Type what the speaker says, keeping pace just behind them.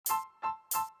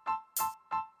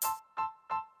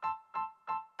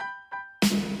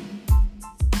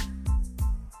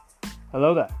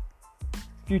Hello there,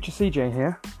 Future CJ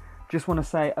here. Just want to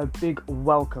say a big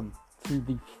welcome to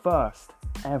the first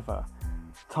ever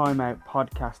Time Out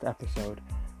podcast episode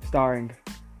starring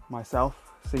myself,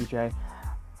 CJ,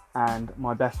 and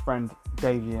my best friend,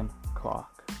 Davian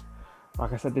Clark.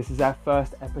 Like I said, this is our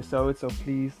first episode, so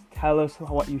please tell us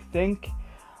what you think.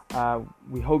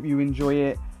 We hope you enjoy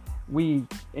it. We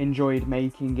enjoyed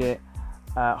making it.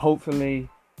 Hopefully,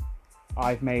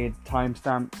 I've made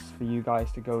timestamps for you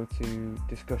guys to go to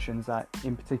discussions that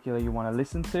in particular you want to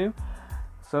listen to.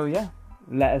 So yeah,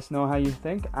 let us know how you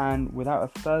think, and without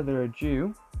a further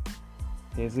ado,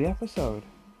 here's the episode.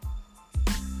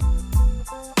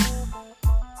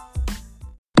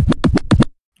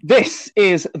 This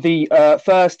is the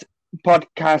first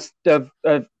podcast of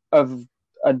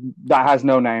that has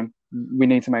no name. We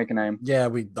need to make a name. Yeah,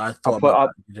 I thought about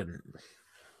that. You didn't.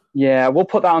 Yeah, we'll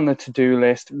put that on the to-do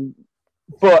list.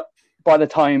 But by the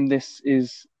time this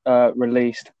is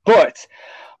released, but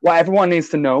what everyone needs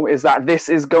to know is that this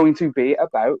is going to be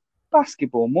about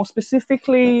basketball, more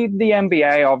specifically the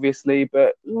NBA, obviously,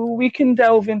 but we can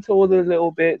delve into all the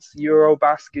little bits, Euro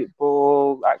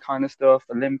basketball, that kind of stuff,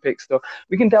 Olympic stuff.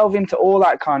 We can delve into all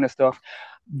that kind of stuff.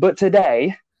 But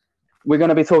today, we're going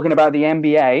to be talking about the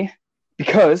NBA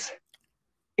because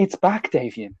it's back,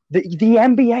 Davian. The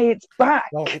NBA, it's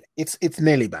back. Well, it's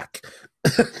nearly back.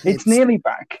 It's nearly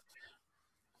back.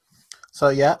 So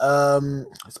yeah,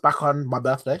 it's back on my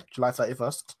birthday, July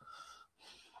 31st.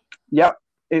 Yep,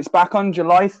 it's back on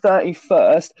July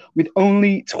 31st with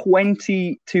only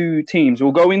 22 teams.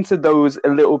 We'll go into those a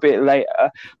little bit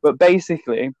later, but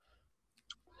basically,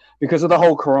 because of the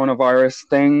whole coronavirus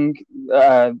thing,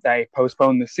 they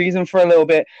postponed the season for a little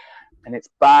bit, and it's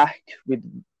back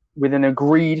with an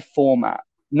agreed format.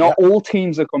 Not all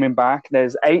teams are coming back.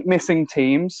 There's 8 missing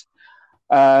teams.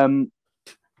 And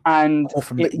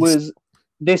it was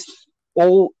this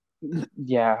all,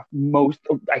 most,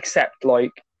 except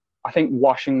like, I think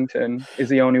Washington is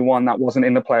the only one that wasn't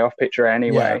in the playoff picture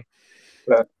anyway,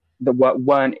 but that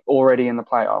weren't already in the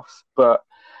playoffs. But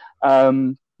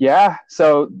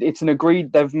so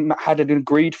they've had an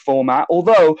agreed format,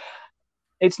 although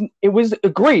it was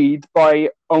agreed by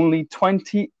only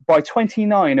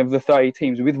 29 of the 30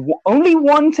 teams, with only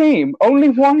one team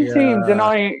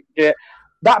denying it,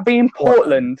 that being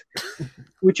Portland,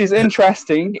 which is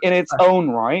interesting in its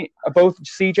own right. Both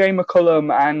CJ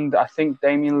McCollum and I think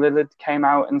Damian Lillard came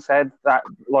out and said that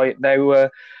like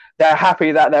they're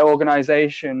happy that their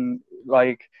organization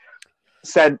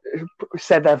said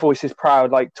their voice is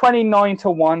proud, like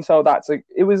 29-1. So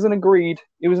it was an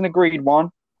agreed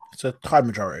one. It's a tie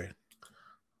majority.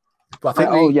 But I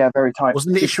think very tight.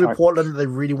 Wasn't the issue with Portland that they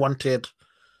really wanted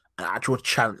an actual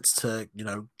chance to,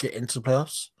 get into the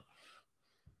playoffs?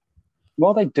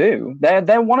 Well, they do.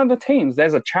 They're one of the teams.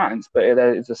 There's a chance, but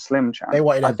it's a slim chance. They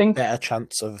wanted a better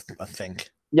chance of, I think.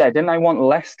 Yeah, didn't they want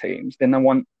less teams? Did they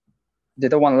want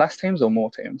less teams or more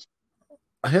teams?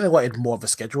 I think they wanted more of a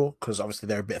schedule because obviously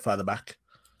they're a bit further back.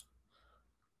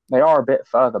 They are a bit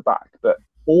further back, but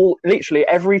literally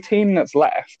every team that's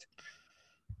left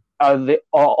are the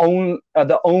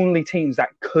only teams that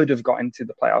could have got into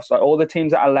the playoffs. Like all the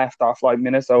teams that are left off, like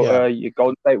Minnesota, your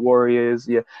Golden State Warriors,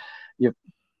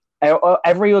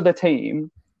 every other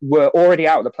team were already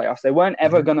out of the playoffs. They weren't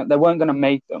gonna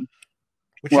make them.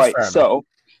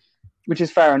 Which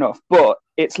is fair enough. But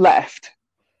it's left.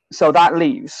 So that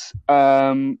leaves.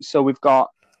 So we've got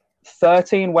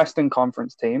 13 Western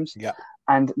Conference teams. Yeah.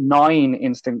 And 9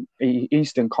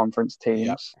 Eastern Conference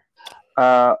teams.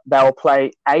 Yeah. They'll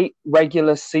play 8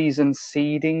 regular season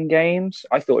seeding games.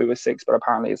 I thought it was 6, but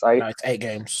apparently it's 8. No, it's 8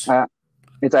 games.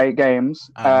 It's 8 games.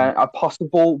 A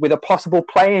possible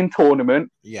play-in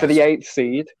tournament for the 8th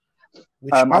seed.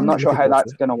 I'm not sure how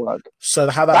that's going to work. So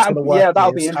how that's going to work? Yeah,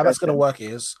 that'll be interesting. How that's going to work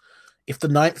is if the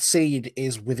 9th seed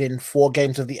is within 4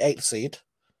 games of the 8th seed,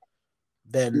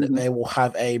 then they will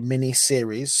have a mini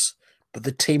series. But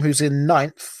the team who's in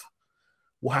 9th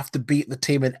will have to beat the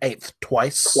team in 8th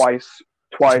twice. So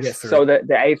the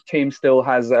 8th team still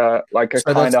has a kind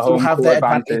of home court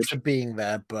advantage for being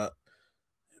there. But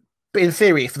in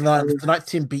theory, if the 9th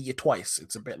team beat you twice,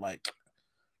 it's a bit like.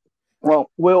 Well,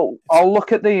 I'll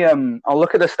look at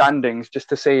the standings just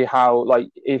to see how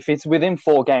if it's within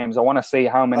 4 games. I want to see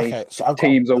how many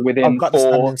teams are within 4. I've got the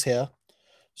standings here.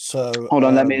 So hold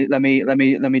on, let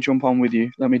me jump on with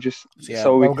you. Let me just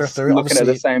we'll go through. Looking at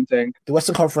the same thing. The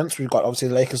Western Conference, we've got obviously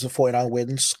the Lakers with 49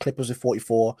 wins, Clippers with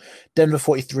 44, Denver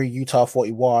 43, Utah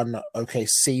 41,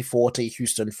 OKC 40,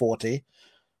 Houston 40,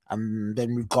 and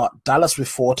then we've got Dallas with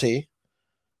 40,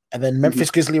 and then Memphis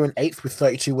Grizzlies in 8th with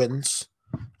 32 wins,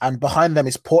 and behind them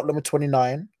is Portland with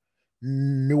 29,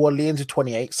 New Orleans with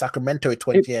 28, Sacramento with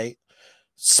 28,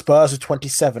 Spurs with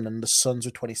 27, and the Suns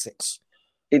with 26.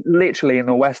 It literally in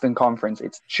the Western Conference,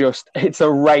 it's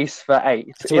a race for 8.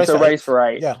 It's a race for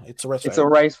 8. Yeah, it's a race for 8. It's a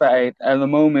race for 8. At the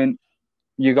moment,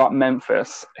 you got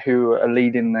Memphis, who are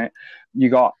leading it. You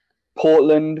got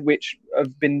Portland, which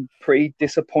have been pretty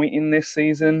disappointing this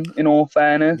season, in all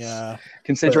fairness,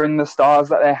 considering the stars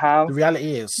that they have. The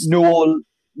reality is... New Orleans,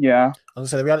 yeah. I was going to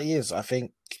say, the reality is, I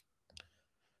think,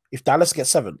 if Dallas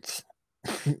gets 7th,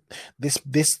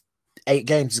 this 8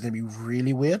 games is going to be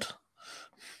really weird.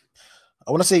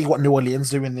 I want to see what New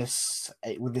Orleans do in this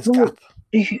with this gap.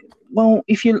 We've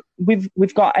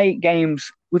got 8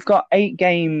 games. We've got 8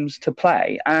 games to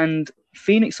play, and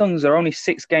Phoenix Suns are only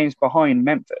 6 games behind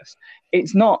Memphis.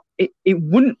 It's not. It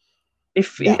wouldn't.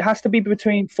 If it has to be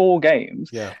between 4 games,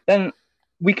 then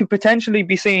we could potentially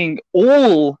be seeing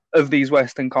all of these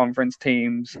Western Conference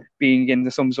teams being in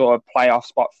some sort of playoff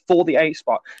spot for the 8th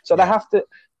spot. So they have to.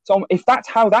 So if that's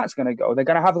how that's going to go, they're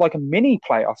going to have like a mini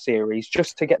playoff series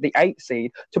just to get the 8th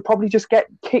seed to probably just get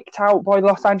kicked out by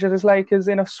Los Angeles Lakers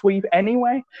in a sweep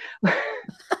anyway.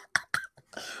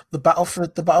 The battle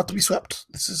to be swept.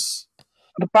 This is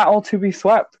the battle to be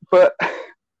swept. But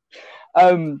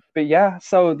yeah,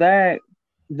 so they're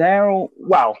all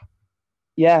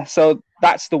so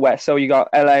that's the West. So you got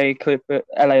LA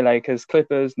Lakers,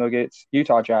 Clippers, Nuggets,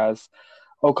 Utah Jazz,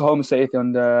 Oklahoma City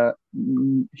Thunder,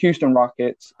 Houston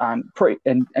Rockets, and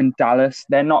Dallas.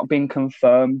 They're not being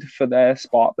confirmed for their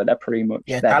spot, but they're pretty much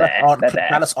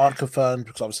Dallas aren't confirmed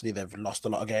because obviously they've lost a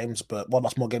lot of games,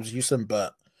 lost more games than Houston,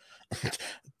 but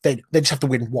they just have to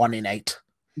win 1 in 8.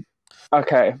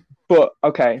 Okay,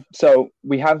 so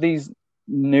we have these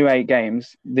new 8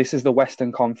 games. This is the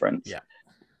Western Conference. Yeah.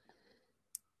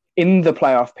 In the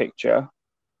playoff picture,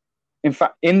 in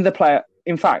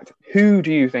fact, who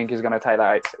do you think is going to take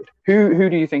that 8th seed? Who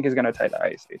do you think is going to take that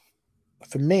 8th seed?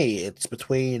 For me, it's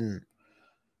between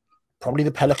probably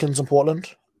the Pelicans and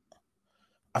Portland.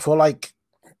 I feel like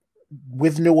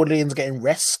with New Orleans getting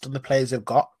rest and the players they've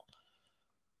got,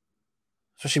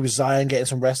 especially with Zion getting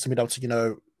some rest and being able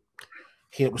to,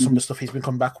 heal up with some of the stuff he's been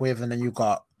coming back with, and then you've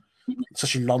got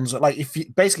especially Lonzo. Like if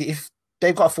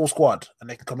they've got a full squad and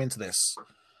they can come into this,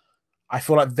 I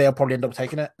feel like they'll probably end up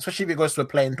taking it, especially if it goes to a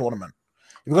playing tournament.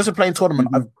 If it goes to a playing tournament,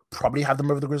 I'd probably have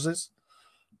them over the Grizzlies.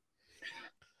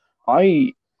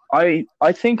 I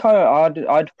think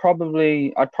I'd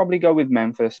probably go with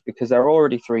Memphis because they're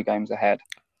already 3 games ahead.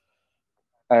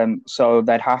 So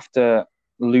they'd have to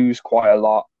lose quite a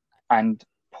lot, and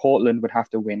Portland would have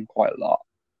to win quite a lot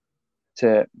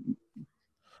to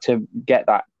get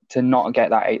that, to not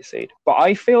get that 8th seed. But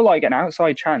I feel like an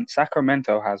outside chance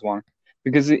Sacramento has one,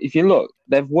 because if you look,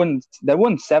 they've won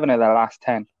 7 of their last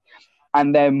 10,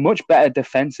 and they're much better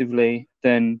defensively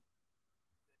than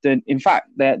in fact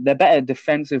they're better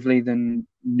defensively than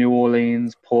New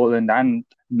Orleans, Portland, and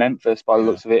Memphis by the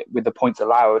looks of it, with the points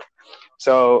allowed.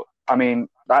 So I mean,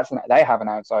 they have an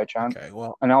outside chance. Okay,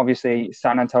 well, and obviously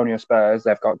San Antonio Spurs,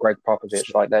 they've got Greg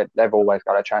Popovich, like they've always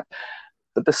got a chance.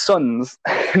 But the Suns,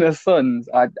 no. Have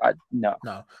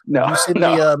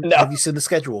you seen the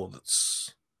schedule?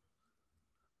 That's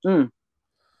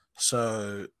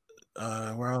so.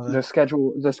 Where are they?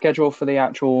 The schedule for the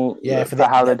actual for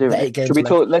how they're doing it. Should we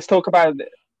talk? Let's talk about it.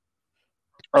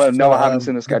 Oh no, I haven't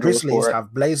seen the schedule. The Grizzlies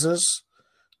have Blazers,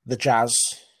 the Jazz.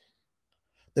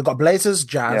 They've got Blazers,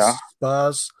 Jazz,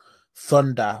 Spurs,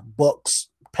 Thunder, Bucks,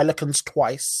 Pelicans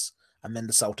twice, and then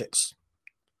the Celtics.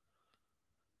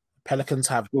 Pelicans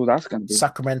have that's gonna be...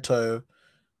 Sacramento,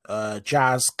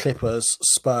 Jazz, Clippers,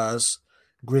 Spurs,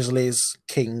 Grizzlies,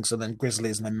 Kings, and then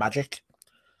Grizzlies, and then Magic.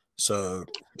 So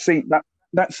see,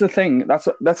 that's the thing.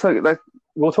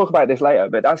 We'll talk about this later,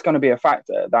 but that's going to be a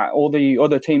factor that all the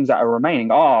other teams that are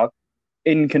remaining are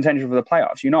in contention for the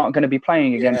playoffs. You're not going to be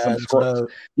playing against some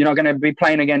scrubs. You're not going to be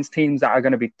playing against teams that are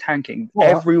going to be tanking.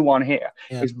 Well, everyone here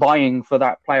is vying for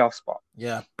that playoff spot.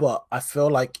 Yeah, but I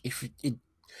feel like if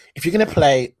you're going to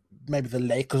play maybe the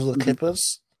Lakers or the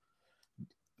Clippers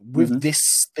with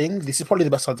this thing, this is probably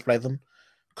the best time to play them,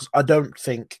 because I don't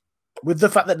think, with the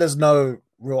fact that there's no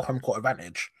real home court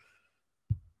advantage,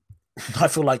 I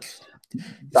feel like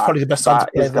it's probably the best time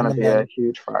to play them. That is going to be a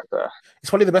huge factor. It's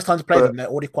probably the best time to play them. They're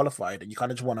already qualified, and you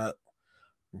kind of just want to.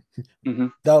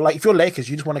 They'll if you're Lakers,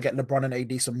 you just want to get LeBron and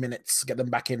AD some minutes, get them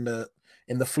back in the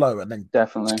flow, and then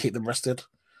definitely keep them rested.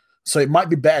 So it might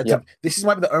be better. This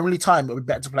might be the only time it would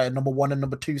be better to play a number 1 and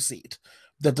number 2 seed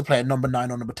than to play a number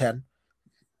 9 or number 10.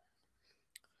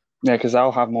 Yeah, because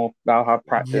they'll have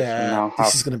practice. Yeah,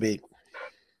 this is going to be.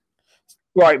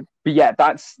 Right, but yeah,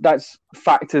 that's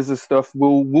factors of stuff.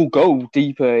 We'll go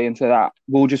deeper into that.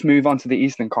 We'll just move on to the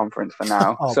Eastern Conference for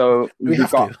now. Oh, So we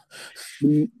have to.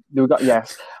 we've got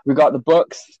yes, we've got the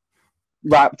Bucks,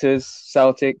 Raptors,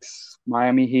 Celtics,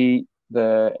 Miami Heat,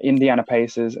 the Indiana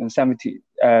Pacers, and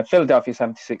Philadelphia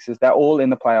 76ers. They're all in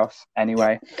the playoffs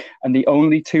anyway, and the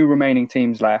only two remaining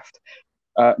teams left.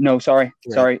 No, sorry,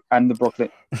 and the Brooklyn.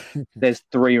 There's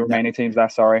three remaining teams there.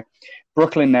 Sorry.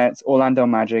 Brooklyn Nets, Orlando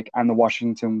Magic, and the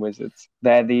Washington Wizards.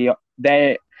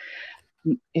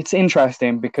 It's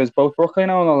interesting because both Brooklyn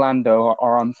and Orlando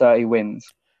are on 30 wins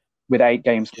with 8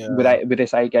 games with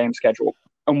this 8-game schedule,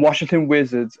 and Washington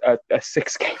Wizards are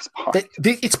 6 games behind.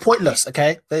 It's pointless.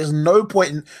 Okay, there's no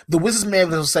point in the Wizards. May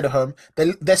have said at home.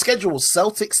 Their schedule was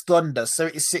Celtics, Thunder,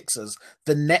 76ers,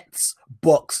 the Nets,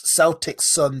 Bucks, Celtics,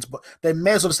 Suns. But they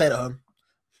may as well stay at home.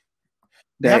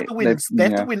 They have to win. They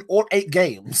have to win all 8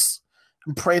 games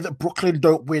and pray that Brooklyn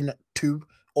don't win 2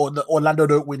 or the Orlando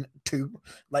don't win 2.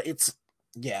 Like it's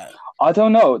I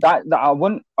don't know that I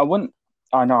wouldn't.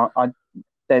 I know.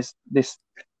 This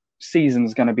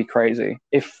season's going to be crazy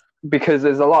because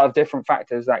there's a lot of different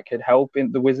factors that could help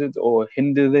in the Wizards or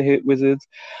hinder the Wizards.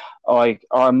 Like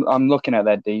I'm looking at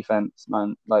their defense,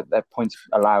 man. Like their points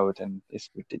allowed, and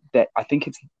I think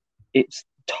it's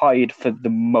tied for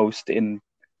the most in.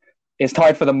 It's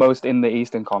tied for the most in the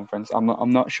Eastern Conference.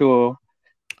 I'm not sure.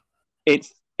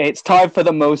 It's tied for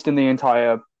the most in the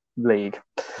entire league.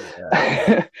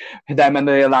 Yeah. Them and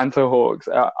the Atlanta Hawks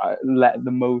let the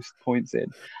most points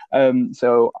in. The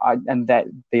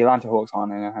Atlanta Hawks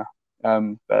aren't in here.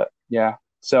 But yeah,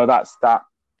 so that's that.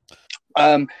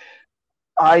 I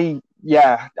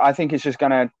think it's just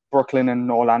gonna Brooklyn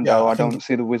and Orlando. I don't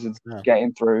see the Wizards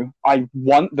getting through. I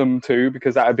want them to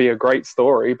because that would be a great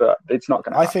story, but it's not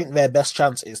gonna. I think their best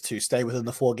chance is to stay within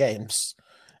the 4 games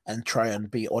and try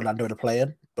and beat Orlando to play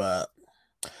in. But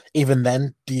even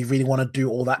then, do you really want to do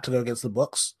all that to go against the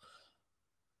Bucks?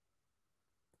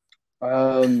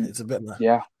 It's a bit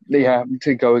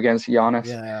to go against Giannis.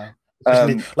 Yeah, but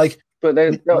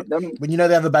when you know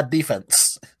they have a bad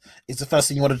defense, it's the first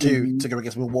thing you want to do to go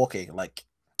against Milwaukee.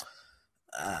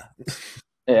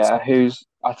 Who's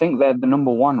I think they're the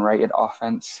number 1 rated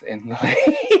offense in the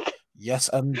league.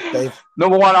 Yes, and they've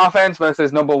number 1 offense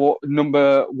versus number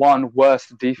 1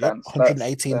 worst defense.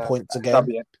 118 points a game. Their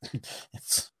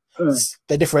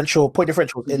point differential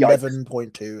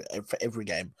 11.2 for every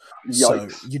game.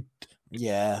 Yikes.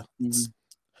 So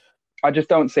I just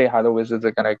don't see how the Wizards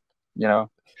are gonna,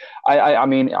 I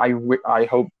mean, I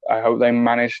hope they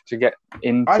manage to get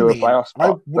into a playoff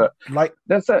spot. But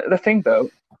that's the thing,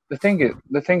 though. The thing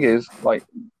is, like,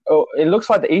 it looks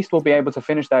like the East will be able to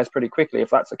finish theirs pretty quickly if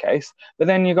that's the case. But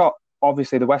then you got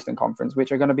obviously the Western Conference,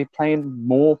 which are going to be playing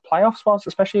more playoff spots,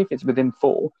 especially if it's within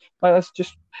 4. Like,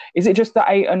 is it just the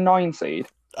 8 and 9 seed?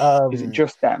 Is it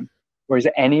just them, or is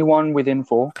it anyone within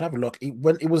 4? Can I have a look?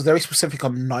 It was very specific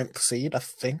on 9th seed, I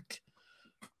think.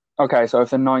 Okay, so if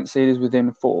the 9th seed is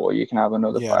within 4, you can have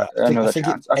another chance. Okay,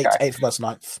 8th versus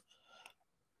 9th.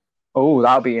 Oh,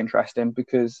 that'll be interesting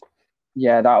because.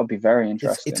 Yeah, that would be very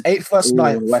interesting. It's 8th versus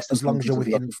 9th as long as you're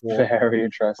within 4. Very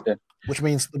interesting. Which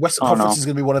means the Western Conference is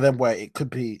going to be one of them where it could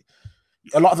be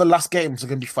a lot of the last games are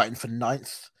going to be fighting for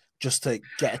 9th just to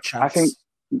get a chance.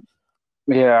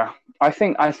 I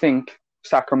think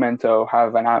Sacramento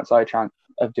have an outside chance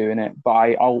of doing it, but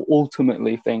I'll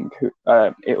ultimately think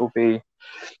it'll be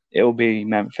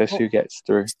Memphis who gets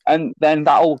through, and then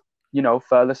that'll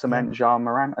further cement Ja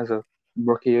Morant as a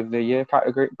Rookie of the Year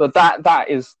category, but that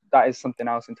is something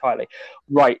else entirely.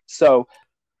 Right. So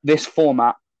this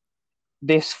format.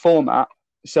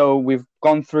 So we've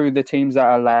gone through the teams that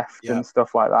are left and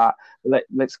stuff like that.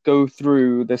 Let's go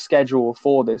through the schedule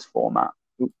for this format.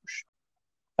 Oops,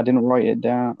 I didn't write it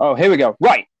down. Oh, here we go.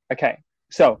 Right. Okay.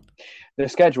 So the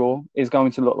schedule is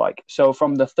going to look like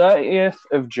from the 30th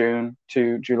of June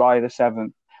to July the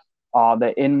 7th are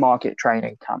the in-market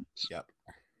training camps. Yep.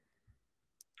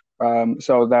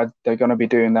 So that they're going to be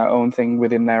doing their own thing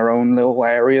within their own little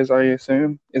areas, I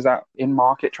assume. Is that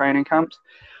in-market training camps?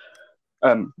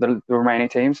 The remaining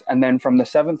teams. And then from the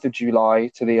 7th of July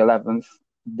to the 11th,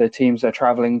 the teams are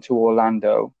traveling to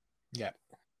Orlando. Yeah.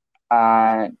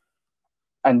 And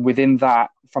within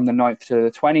that, from the 9th to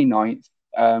the 29th,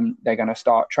 they're going to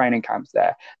start training camps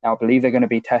there. Now, I believe they're going to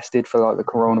be tested for like the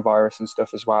coronavirus and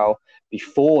stuff as well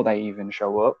before they even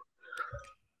show up.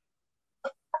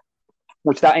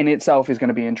 Which that in itself is going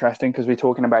to be interesting because we're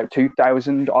talking about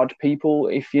 2,000 odd people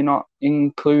if you're not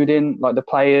including like the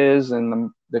players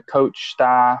and the coach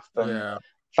staff and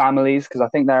families, because I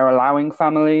think they're allowing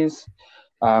families.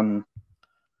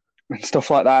 and stuff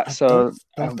like that. I so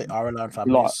don't think they are allowed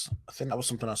families. I think that was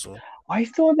something I saw. I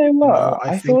thought they were. No,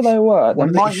 I thought they were. They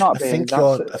might not be.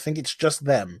 I think it's just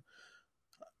them.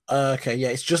 Okay, yeah,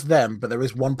 it's just them. But there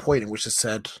is one point in which it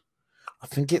said, I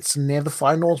think it's near the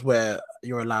finals where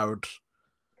you're allowed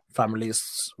families.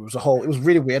 It was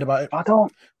really weird about it. I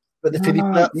don't. But for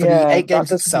the 8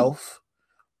 games itself,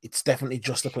 it's definitely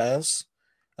just the players.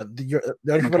 The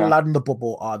only people allowed in the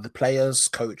bubble are the players,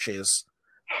 coaches,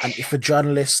 and if a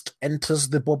journalist enters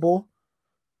the bubble,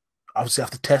 obviously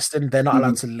after testing, they're not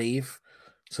allowed to leave.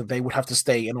 So they would have to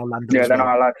stay in Orlando. Yeah, they're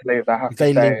not allowed to leave. They have to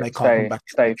stay. Leave, they can't come back.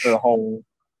 Stay for the whole.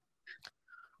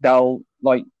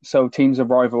 So teams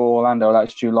arrive at Orlando.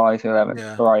 That's July 11th,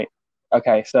 yeah. Right?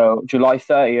 Okay, so July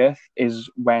 30th is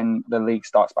when the league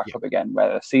starts back up again,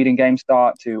 where the seeding games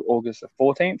start to August the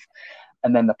 14th,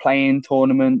 and then the play-in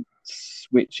tournaments,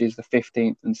 which is the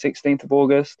 15th and 16th of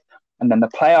August, and then the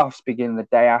playoffs begin the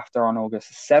day after on August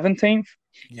the 17th.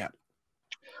 Yeah.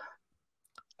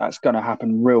 That's going to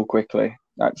happen real quickly.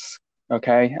 That's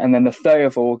okay. And then the 30th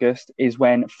of August is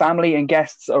when family and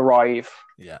guests arrive.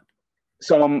 Yeah.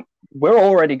 So we're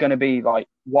already going to be like,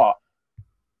 what?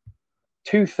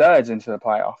 2/3 into the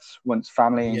playoffs once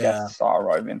family and guests start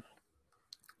arriving.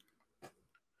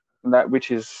 Which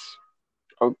is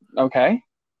okay.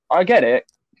 I get it.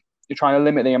 You're trying to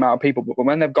limit the amount of people, but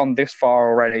when they've gone this far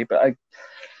already, but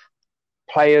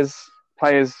players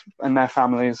and their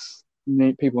families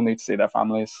people need to see their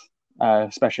families,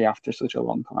 especially after such a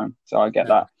long time. So I get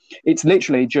that. It's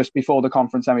literally just before the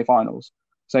conference semifinals.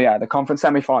 So yeah, the conference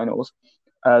semifinals,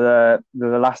 the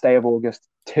last day of August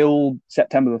till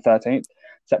September the 13th.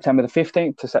 September the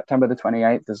 15th to September the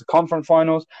 28th is the conference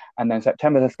finals, and then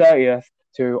September the 30th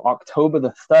to October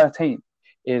the 13th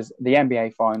is the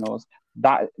NBA finals.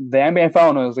 That the NBA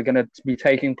finals are going to be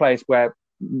taking place where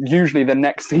usually the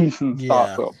next season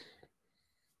starts up.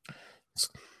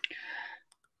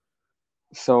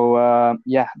 So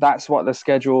that's what the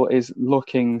schedule is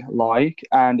looking like,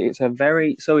 and it's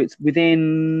it's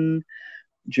within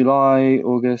July,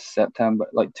 August, September,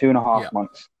 like 2.5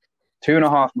 months.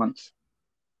 2.5 months.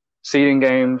 Seeding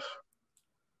games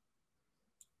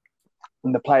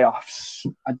and the playoffs.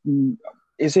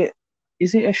 Is it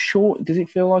a short? Does it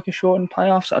feel like a shortened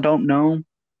playoffs? I don't know.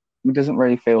 It doesn't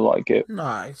really feel like it.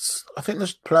 Nice. I think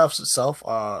the playoffs itself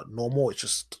are normal. It's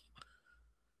just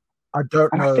I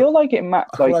don't know. I feel like it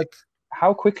matters. Like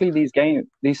how quickly these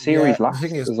series last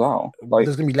as well. Like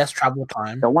there's gonna be less travel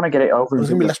time. I want to get it over. There's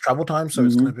gonna be less travel time, so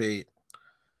it's gonna be.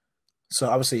 So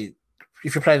obviously,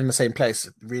 if you're playing in the same place,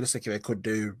 realistically, they could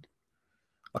do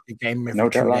like a game every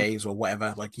 2 days or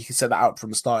whatever. Like you can set that out from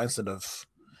the start instead of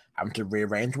having to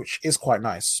rearrange, which is quite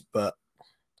nice. But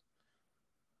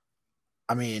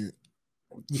I mean,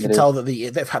 you can tell that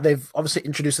they've obviously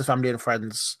introduced the family and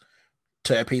friends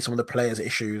to appease some of the players'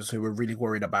 issues who were really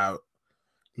worried about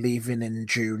leaving in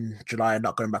June, July, and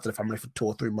not going back to the family for 2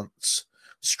 or 3 months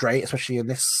straight, especially in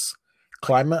this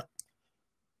climate.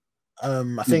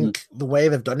 I think the way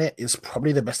they've done it is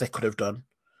probably the best they could have done.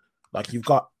 Like you've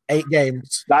got 8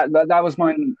 games. That was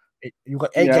mine. You've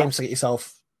got 8 games to get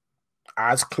yourself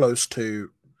as close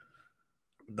to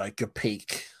like your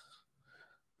peak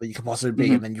that you can possibly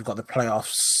be, and then you've got the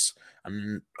playoffs,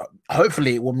 and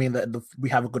hopefully it will mean that we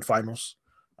have a good finals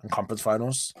and conference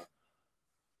finals.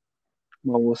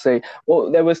 Well, we'll see.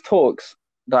 Well, there was talks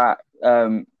that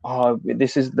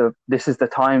this is the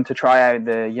time to try out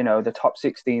the top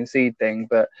 16 seed thing,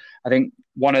 but I think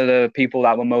one of the people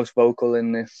that were most vocal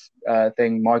in this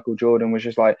thing, Michael Jordan, was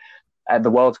just like,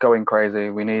 the world's going crazy.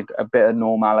 We need a bit of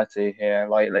normality here.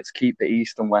 Like, let's keep the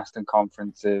East and Western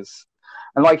conferences.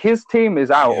 And like his team is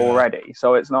out already,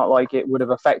 so it's not like it would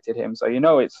have affected him. So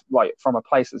it's like from a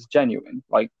place that's genuine.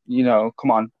 Like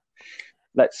come on,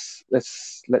 let's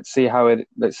see how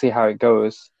it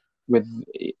goes.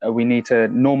 We need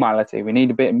normality. We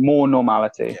need a bit more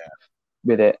normality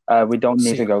with it. We don't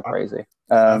need to go crazy.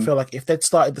 I feel like if they'd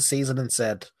started the season and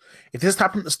said, if this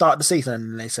happened at the start of the season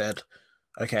and they said,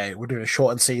 okay, we're doing a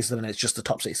shortened season and it's just the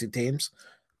top 16 teams,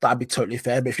 that'd be totally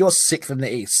fair. But if you're 6th in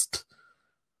the East,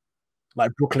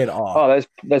 like Brooklyn are,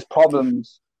 there's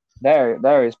problems.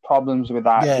 There is problems with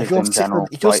that. Yeah, if you're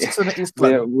 6th in the East, if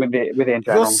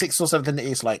you're 6th or 7th in the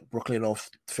East, like Brooklyn or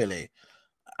Philly,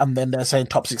 and then they're saying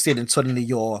top 16, and suddenly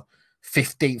you're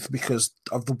 15th because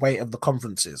of the weight of the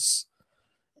conferences.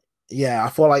 Yeah, I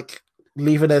feel like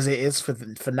leaving as it is for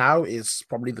now is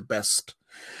probably the best.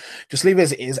 Just leave it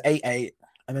as it is, 8-8,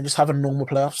 and then just have a normal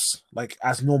playoffs, like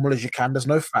as normal as you can. There's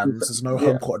no fans, there's no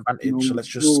home court advantage, so let's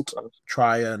just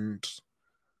try and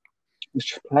let's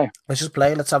just play. Let's just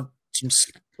play. Let's have some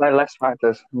play less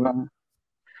factors.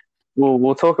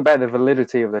 we'll talk about the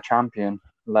validity of the champion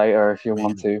later if you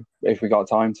want to, if we got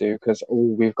time to, because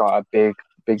we've got a big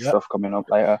stuff coming up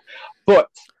later. But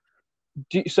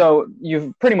so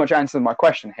you've pretty much answered my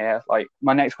question here. Like,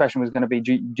 my next question was going to be,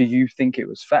 do you think it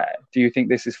was fair? Do you think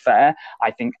this is fair?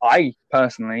 I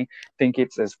personally think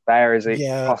it's as fair as it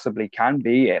possibly can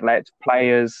be. It lets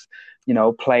players,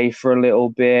 play for a little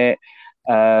bit.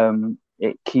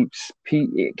 It keeps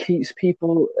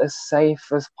people as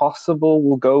safe as possible.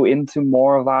 We'll go into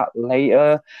more of that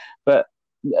later. But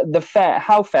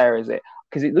how fair is it?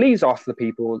 Because it leaves off the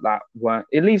people that weren't.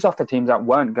 It leaves off the teams that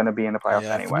weren't going to be in the playoffs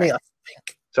anyway. For me, I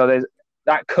think so.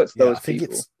 That cuts those people. I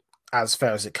think it's as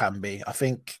fair as it can be. I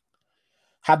think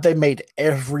had they made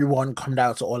everyone come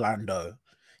down to Orlando,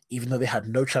 even though they had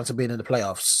no chance of being in the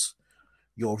playoffs,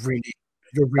 you're really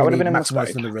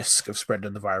maximizing the risk of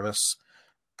spreading the virus.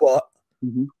 But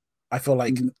I feel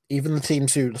like even the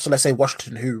teams so let's say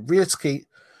Washington, who realistically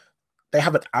they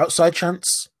have an outside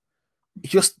chance,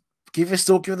 just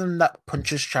still give them that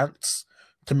puncher's chance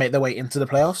to make their way into the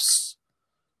playoffs.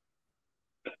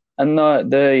 And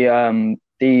the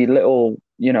little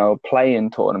play-in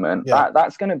tournament,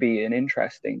 that's going to be an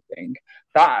interesting thing.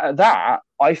 That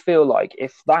I feel like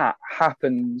if that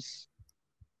happens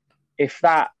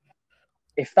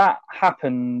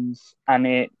and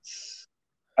it's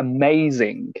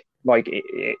amazing, like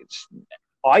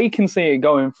I can see it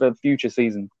going for future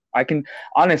season. I can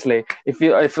honestly, if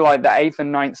like the 8th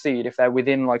and 9th seed, if they're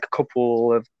within like a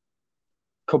couple of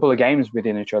games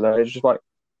within each other, it's just like,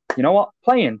 you know what,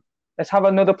 play-in. Let's have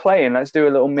another play-in. Let's do a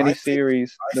little mini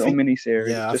series.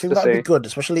 Yeah, I think that'd be good,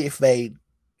 especially for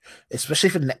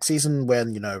next season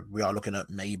when we are looking at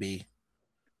maybe,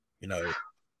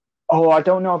 Oh, I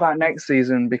don't know about next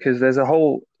season because there's a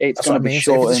whole. It's going to be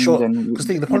shortened. Because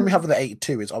the problem we have with the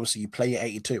 82 is obviously you play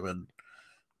 82 and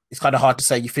it's kind of hard to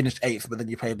say you finished 8th, but then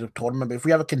you play the tournament. But if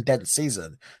we have a condensed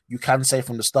season, you can say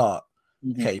from the start,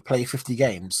 okay, you play 50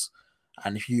 games,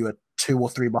 and if you are 2 or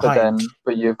 3 behind,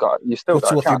 but you still got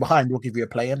 2 or 3 behind, we'll give you a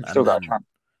play-in, still got a chance.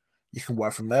 You can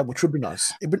work from there, which would be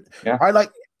nice. Yeah. I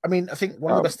think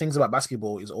one of the best things about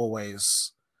basketball is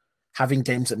always having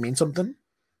games that mean something.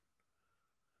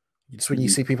 It's when you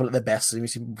see people at their best and you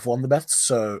see people perform the best.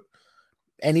 So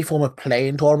any form of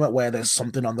play-in tournament where there's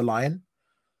something on the line,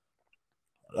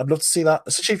 I'd love to see that.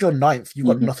 Especially if you're 9th, you've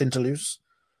got nothing to lose.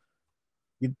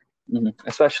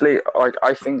 Especially, like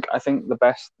I think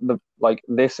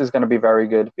this is going to be very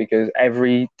good because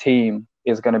every team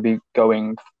is going to be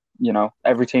going.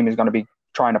 Every team is going to be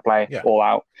trying to play all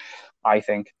out. I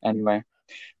think anyway.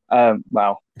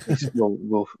 Well,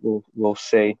 we'll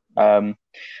see.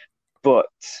 But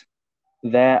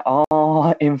there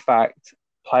are, in fact,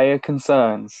 player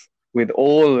concerns with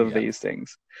all of these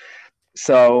things.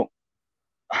 So,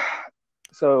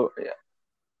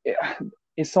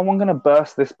 is someone going to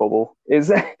burst this bubble?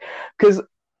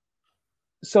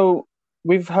 So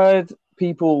we've heard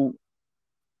people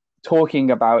talking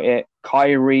about it,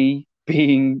 Kyrie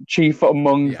being chief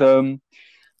among them,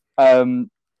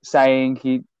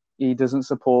 saying he doesn't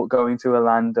support going to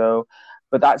Orlando,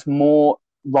 but that's more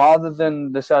rather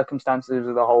than the circumstances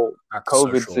of the whole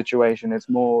COVID situation. It's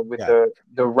more with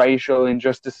the racial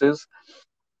injustices,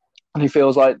 and he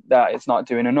feels like that it's not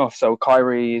doing enough. So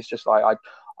Kyrie is just like,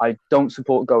 I don't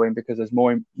support going because there's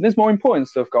more important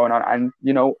stuff going on, and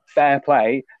fair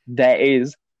play, there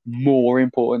is more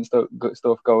important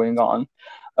stuff going on.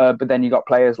 But then you got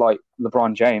players like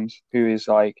LeBron James, who is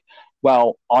like,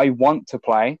 well, I want to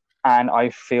play, and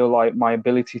I feel like my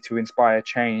ability to inspire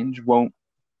change won't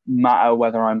matter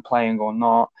whether I'm playing or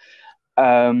not.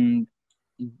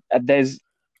 There's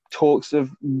talks of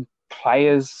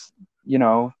players,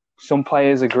 some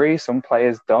players agree, some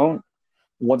players don't.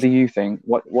 What do you think?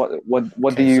 What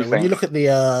do you think? When you look at the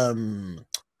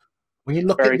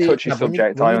very touchy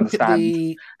subject, I understand.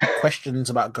 The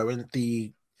questions about going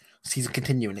the season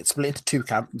continuing, it's split into 2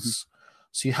 camps.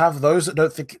 So you have those that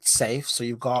don't think it's safe. So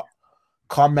you've got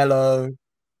Carmelo.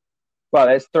 Well,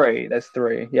 there's three.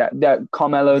 Yeah.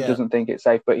 Carmelo doesn't think it's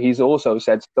safe, but he's also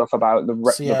said stuff about the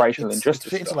racial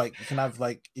injustice. It's like you can have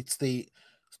it's the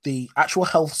actual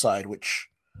health side, which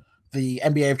the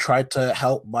NBA have tried to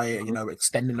help by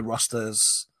extending the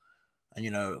rosters and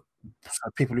so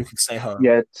people who can stay home.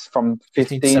 Yeah, it's from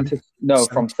 15 to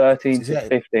from 13 to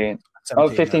 15.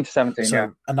 15 to 17.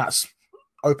 So, and that's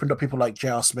opened up people like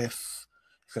J.R. Smith,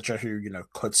 etc., who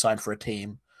could sign for a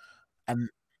team, and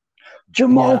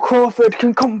Jamal Crawford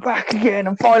can come back again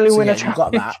and finally win a championship.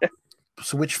 Got that.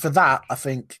 So, which for that, I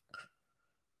think,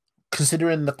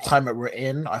 considering the climate we're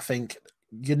in, I think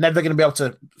you're never going to be able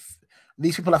to.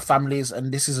 These people have families,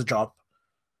 and this is a job.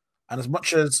 And as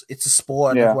much as it's a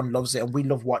sport and everyone loves it, and we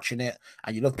love watching it,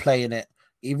 and you love playing it,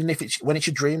 even if when it's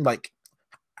your dream, like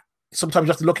sometimes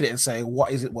you have to look at it and say,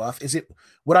 what is it worth?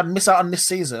 Would I miss out on this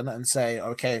season and say,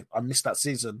 okay, I missed that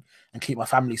season and keep my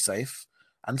family safe?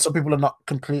 And some people are not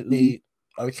completely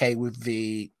okay with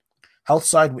the health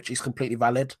side, which is completely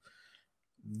valid.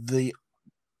 The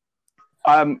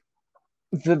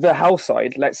health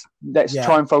side, let's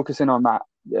try and focus in on that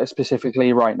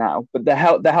specifically right now. But the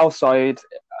health side,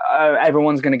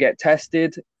 everyone's going to get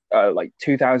tested, like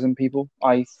 2,000 people,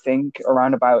 I think,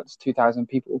 around about 2,000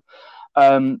 people.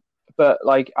 But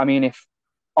like, I mean, if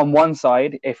on one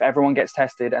side, if everyone gets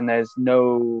tested and there's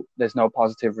no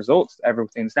positive results,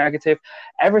 everything's negative,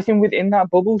 everything within that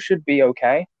bubble should be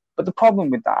okay. But the problem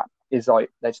with that is, like,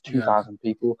 there's 2,000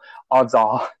 people. Odds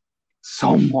are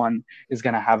someone is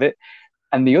going to have it.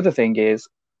 And the other thing is,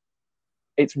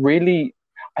 it's really,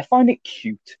 I find it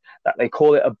cute that they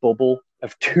call it a bubble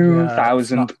of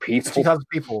 2,000 people. 2,000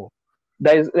 people.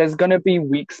 There's going to be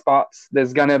weak spots.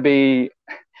 There's going to be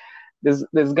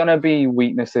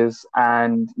weaknesses,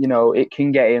 and it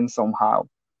can get in somehow.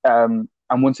 And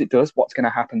once it does, what's going to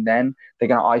happen then? They're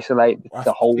going to isolate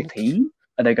the whole team.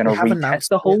 Are they going to retest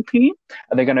the whole team?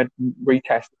 Are they going to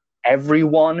retest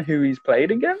everyone who he's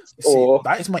played against?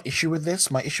 That is my issue with this.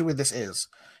 My issue with this is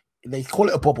they call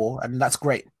it a bubble, and that's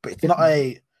great, but it's not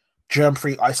a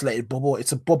germ-free isolated bubble.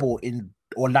 It's a bubble in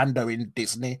Orlando in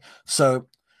Disney. So,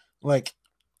 like,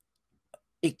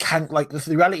 it can, like,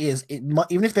 the reality is,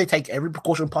 even if they take every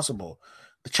precaution possible,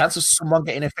 the chance of someone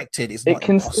getting affected is not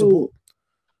impossible.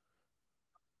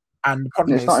 And the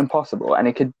problem is, it's not impossible, and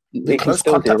it can close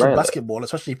contact of basketball,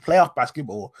 especially playoff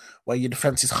basketball, where your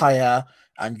defense is higher,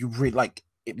 and you really, like,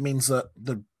 it means that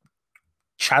the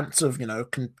chance of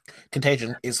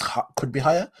contagion could be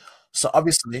higher. So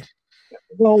obviously,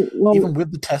 well, even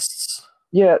with the tests,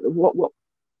 even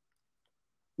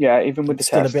with the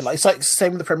tests, a bit like, it's like the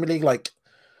same with the Premier League. Like,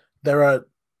 they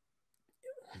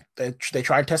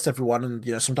try and test everyone,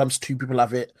 and sometimes 2 people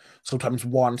have it, sometimes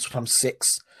 1, sometimes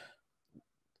 6.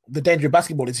 The danger of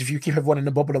basketball is if you keep everyone in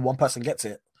a bubble and one person gets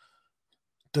it,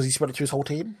 does he spread it to his whole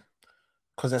team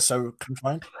because they're so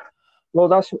confined? Well,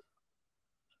 that's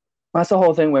the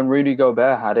whole thing. When Rudy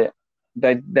Gobert had it,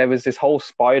 there was this whole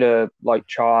spider like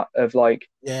chart of like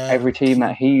every team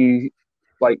that he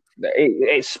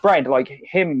it spread. Like,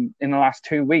 him in the last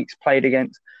 2 weeks played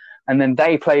against, and then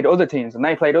they played other teams, and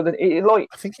they played other. I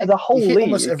think the whole league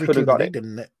almost every could have got it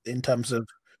in terms of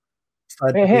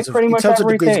pretty much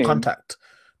every degrees team. Of contact,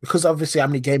 because obviously how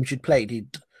many games you'd played.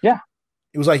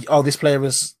 It was like, oh, this player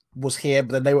was here,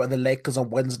 but then they were at the Lakers on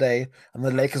Wednesday, and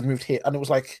the Lakers moved here, and it was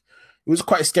like, it was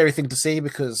quite a scary thing to see,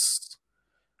 because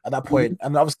at that point,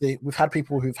 and obviously we've had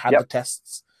people who've had the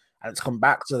tests and it's come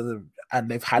back and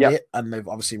they've had it, and they've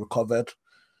obviously recovered,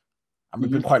 and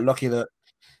we've been quite lucky that.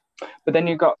 But then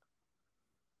we've got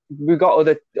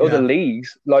other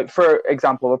leagues, like, for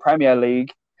example, the Premier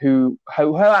League, who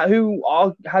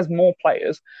has more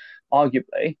players,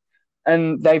 arguably,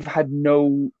 and they've had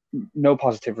no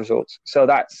positive results. So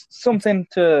that's something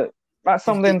to.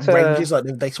 Ranges,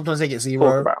 like, sometimes they get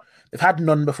 0. They've had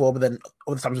none before, but then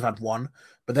other times they've had 1.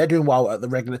 But they're doing well at the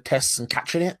regular tests and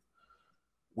catching it,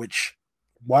 which,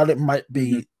 while it might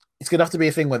be, it's going to have to be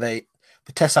a thing where the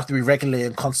tests have to be regularly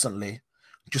and constantly,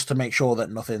 just to make sure that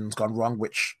nothing's gone wrong,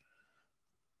 which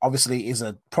obviously is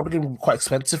probably going to be quite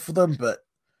expensive for them, but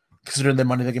considering the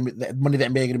money the NBA are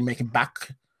going to be making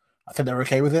back, I think they're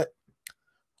okay with it.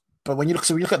 But when you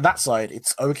look at that side,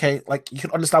 it's okay. Like, you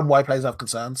can understand why players have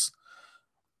concerns.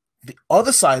 The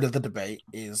other side of the debate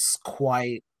is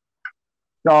quite.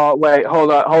 Oh, wait, hold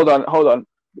on.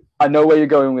 I know where you're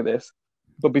going with this,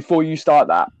 but before you start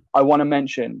that, I want to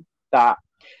mention that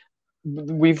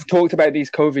we've talked about these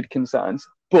COVID concerns,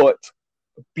 but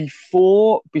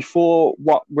before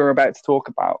what we're about to talk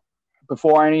about,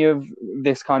 before any of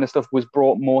this kind of stuff was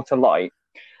brought more to light,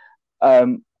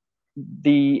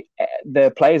 the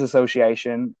Players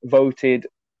Association voted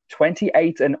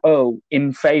 28-0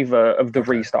 in favor of the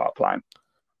restart plan.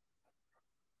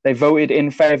 They voted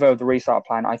in favor of the restart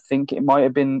plan. I think it might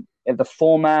have been the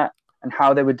format and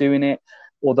how they were doing it,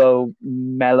 although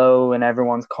Melo and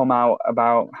everyone's come out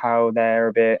about how they're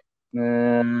a bit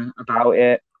about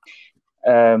it.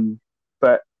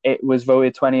 But it was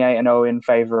voted 28-0 in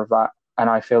favor of that. And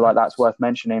I feel like that's worth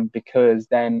mentioning, because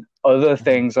then other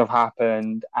things have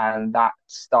happened, and that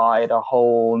started a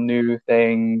whole new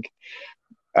thing.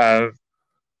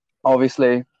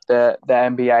 Obviously, the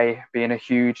NBA being a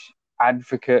huge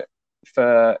advocate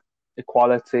for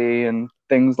equality and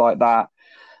things like that,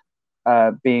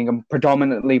 being a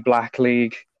predominantly black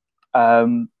league,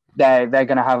 they're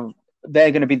going to have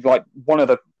they're going to be like one of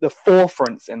the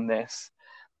forefronts in this,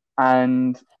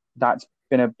 and that's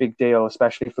been a big deal,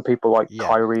 especially for people like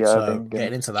Kyrie Irving. So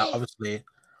getting into that, obviously,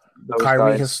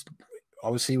 Kyrie has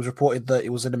obviously, it was reported that it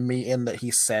was in a meeting that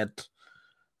he said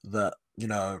that, you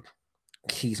know,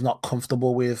 he's not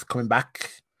comfortable with coming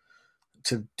back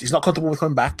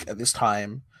at this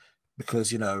time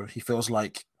because, you know, he feels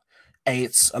like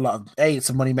it's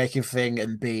a money making thing,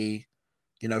 and B,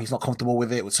 you know, he's not comfortable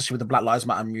with it, especially with the Black Lives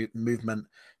Matter movement.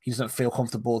 He doesn't feel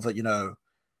comfortable that, you know,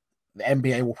 the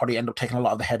NBA will probably end up taking a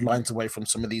lot of the headlines away from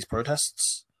some of these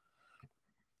protests.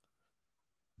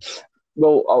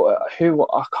 Well,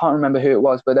 I can't remember who it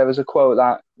was, but there was a quote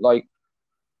that, like,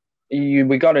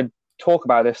 we got to talk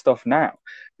about this stuff now,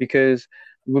 because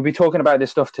we'll be talking about this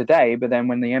stuff today, but then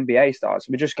when the NBA starts,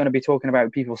 we're just going to be talking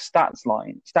about people's stat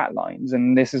lines,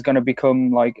 and this is going to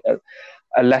become like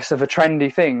a less of a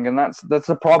trendy thing, and that's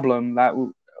the problem. That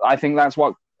I think that's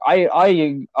what I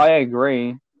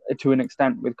agree to an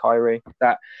extent with Kyrie,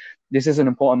 that this is an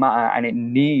important matter and it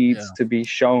needs to be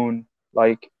shown,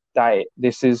 like, that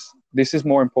this is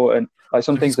more important. Like,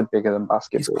 some things are bigger than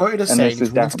basketball. He's quoted as saying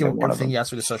he's willing to give everything he has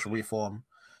for the social reform,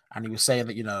 and he was saying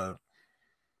that, you know,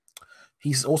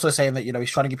 he's also saying that, you know,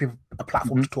 he's trying to give people a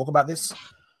platform to talk about this.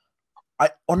 I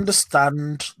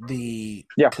understand the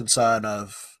concern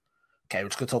of, okay, we're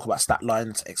just going to talk about stat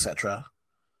lines, etc.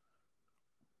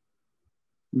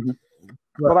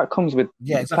 Well, that comes with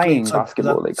playing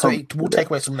basketball. It will take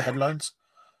away some of the headlines,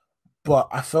 but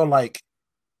I feel like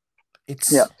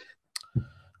it's.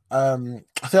 I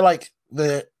feel like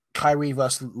the Kyrie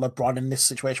versus LeBron in this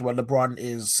situation, where LeBron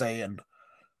is saying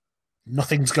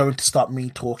nothing's going to stop me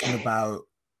talking about,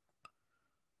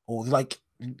 or like,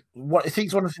 what I think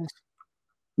is one of the things.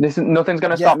 Nothing's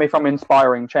going to stop me from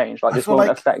inspiring change. Like, this won't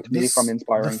affect me from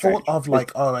inspiring change. The thought of,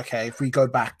 like, oh, okay, if we go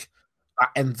back, that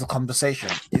ends the conversation,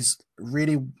 is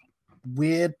really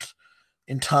weird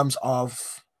in terms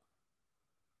of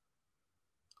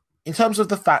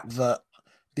the fact that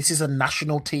this is a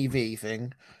national TV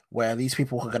thing where these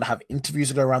people are going to have interviews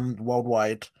that go around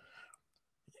worldwide.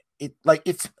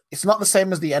 It's not the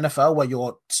same as the NFL where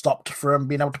you're stopped from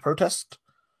being able to protest.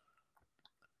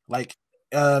 Like,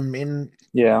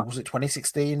 was it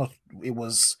 2016, or it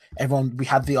was everyone? We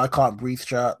had the "I Can't Breathe"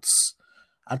 shirts,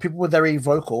 and people were very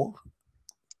vocal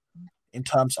in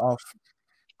terms of.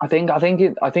 I think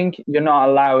you're not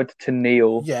allowed to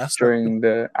kneel during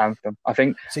the anthem. I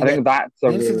think that's a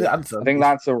rule. I think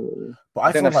that's a rule. But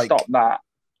I feel like, stop that.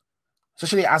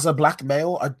 Especially as a black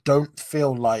male, I don't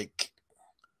feel like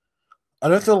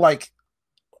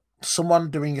someone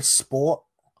doing a sport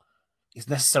is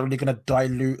necessarily going to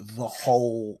dilute the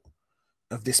whole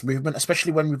of this movement,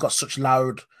 especially when we've got such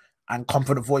loud and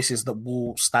confident voices that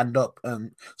will stand up.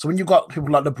 So when you've got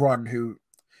people like LeBron who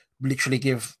literally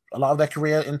give a lot of their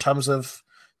career in terms of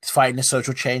fighting the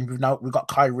social change, we've got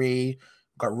Kyrie,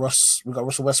 we've got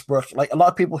Russell Westbrook, like a lot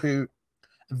of people who are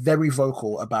very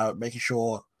vocal about making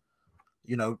sure,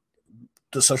 you know,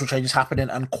 the social change is happening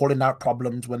and calling out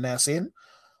problems when they're seen.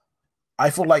 I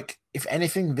feel like, if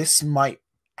anything, this might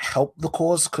help the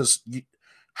cause, because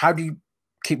how do you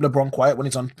keep LeBron quiet when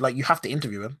he's on? Like, you have to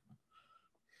interview him,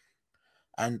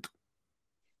 and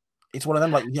it's one of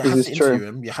them. Like, you have to interview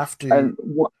him. You have to.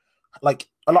 Like,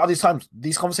 a lot of these times,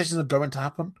 these conversations are going to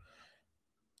happen.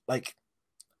 Like,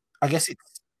 I guess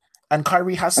it's. And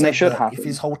Kyrie has said that if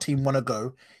his whole team want to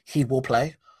go, he will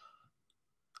play.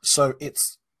 So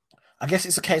I guess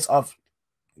it's a case of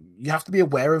you have to be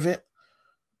aware of it.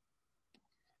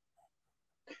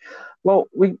 Well,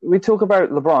 we talk about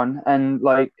LeBron, and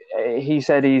like he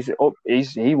said, he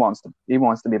wants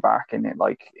to be back, and it,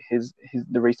 like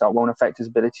the restart won't affect his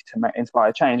ability to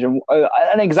inspire change. And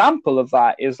an example of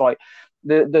that is like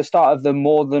the start of the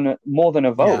more than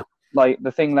a vote. Yeah. Like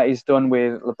the thing that he's done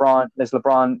with LeBron. There's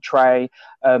LeBron, Trey,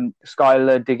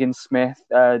 Skylar Diggins-Smith,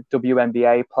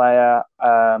 WNBA player,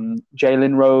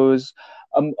 Jalen Rose,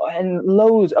 and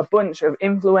a bunch of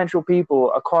influential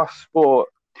people across sport.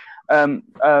 For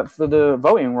the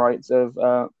voting rights of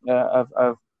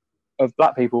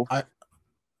black people. I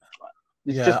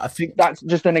think that's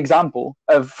just an example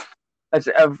of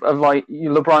like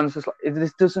LeBron's just like,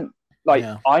 this doesn't like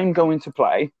I'm going to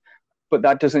play, but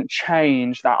that doesn't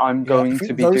change that I'm going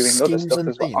to be doing other stuff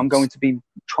as well. I'm going to be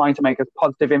trying to make a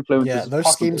positive influence. Yeah, those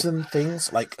possible. Schemes and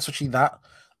things, like especially that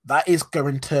is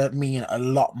going to mean a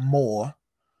lot more.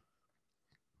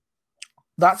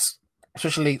 That's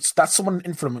someone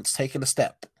influence taking a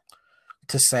step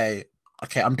to say,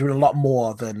 okay, I'm doing a lot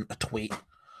more than a tweet.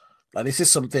 Like, this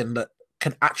is something that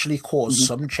can actually cause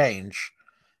some change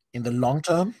in the long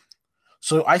term.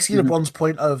 So I see LeBron's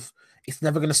point of, it's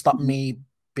never going to stop me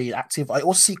being active. I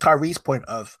also see Kyrie's point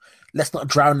of let's not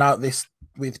drown out this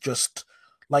with just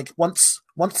like once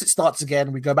it starts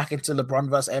again, we go back into LeBron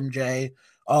versus MJ.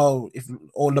 Or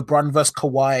LeBron versus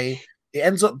Kawhi. It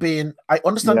ends up being. I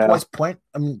understand Kawhi's point.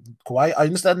 I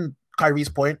understand Kyrie's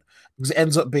point because it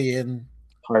ends up being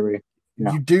Kyrie.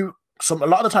 Yeah. You do a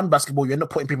lot of the time in basketball, you end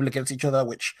up putting people against each other,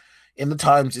 which in the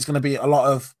times it's going to be a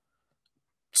lot of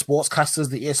sportscasters,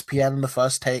 the ESPN, and the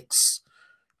First Takes.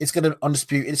 It's going to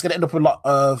undispute. It's going to end up with a lot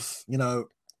of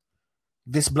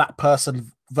this black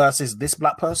person versus this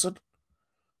black person,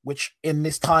 which in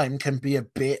this time can be a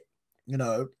bit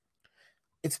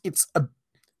it's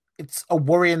a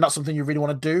worry and not something you really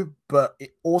want to do. But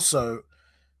it also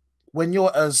when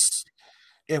you're as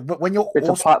when you're it's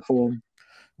also, a platform.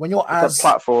 When you're it's a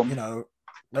platform,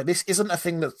 like this isn't a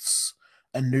thing that's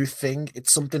a new thing.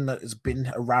 It's something that has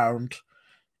been around.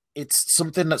 It's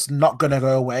something that's not going to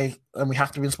go away, and we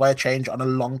have to inspire change on a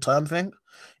long-term thing.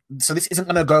 So this isn't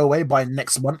going to go away by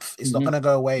next month. It's not going to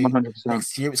go away 100%.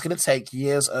 next year. It's going to take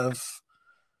years of,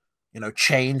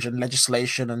 change and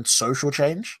legislation and social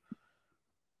change.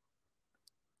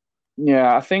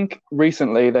 Yeah, I think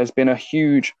recently there's been a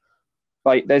huge,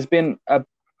 there's been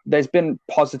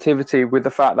positivity with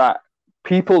the fact that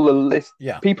people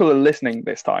are listening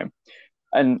this time,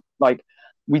 and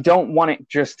we don't want it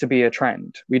just to be a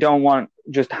trend. We don't want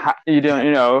just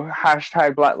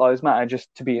hashtag Black Lives Matter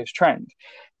just to be a trend.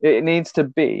 It needs to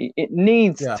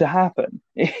happen.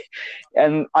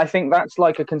 And I think that's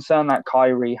a concern that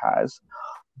Kyrie has.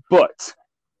 But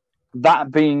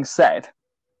that being said,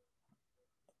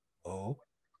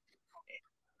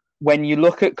 when you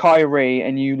look at Kyrie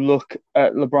and you look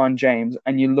at LeBron James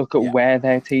and you look at where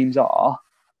their teams are,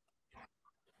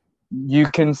 you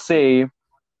can see.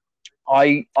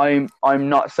 I'm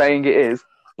not saying it is,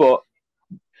 but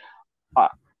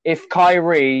if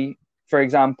Kyrie, for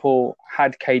example,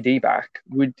 had KD back,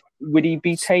 would he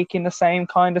be taking the same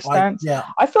kind of stance?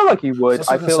 I feel like he would.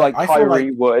 I feel like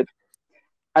Kyrie would.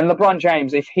 And LeBron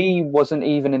James, if he wasn't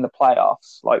even in the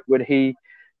playoffs, would he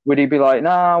be like,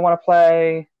 nah, I want to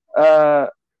play?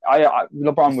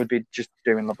 LeBron would be just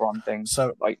doing LeBron things,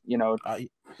 so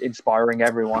inspiring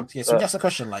everyone. Yeah, so that's the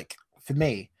question. For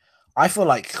me, I feel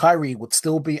like Kyrie would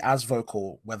still be as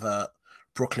vocal whether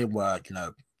Brooklyn were,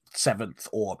 7th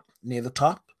or near the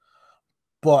top.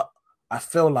 But I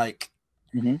feel like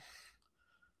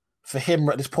for him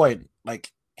at this point,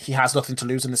 he has nothing to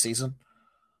lose in the season.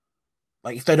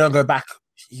 If they don't go back,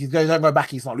 he's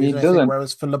not losing anything.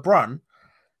 Whereas for LeBron,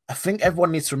 I think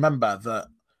everyone needs to remember that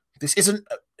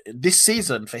this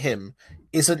season for him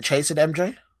isn't chasing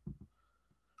MJ.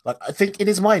 I think in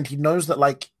his mind, he knows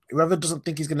that whoever doesn't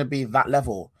think he's going to be that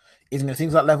level isn't going to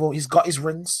think that level. He's got his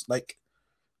rings.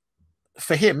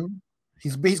 For him,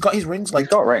 he's got his rings. He's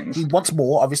got rings. He wants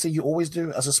more. Obviously, you always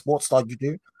do as a sports star. You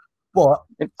do, but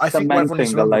I think everyone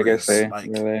needs to remember legacy.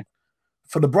 Really.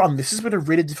 For LeBron, this has been a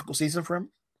really difficult season for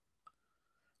him.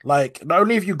 Not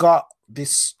only have you got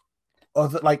this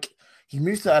other he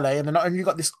moved to LA, and then not only you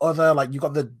got this other you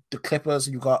got the Clippers,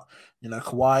 and you got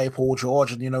Kawhi, Paul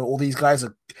George, and all these guys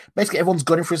are basically everyone's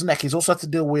gunning for his neck. He's also had to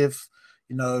deal with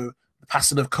the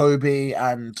passing of Kobe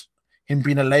and him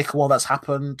being a Laker while that's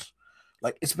happened.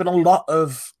 It's been a lot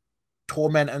of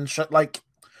torment and shit.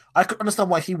 I could understand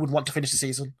why he would want to finish the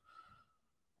season.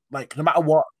 No matter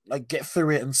what, get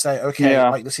through it and say,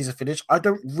 okay, the season finished.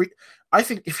 I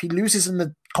think if he loses in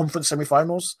the conference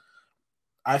semifinals,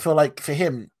 I feel for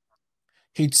him,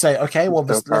 he'd say, okay, well,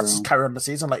 let's carry on the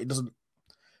season. It doesn't,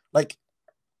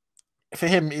 for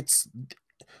him, it's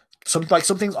some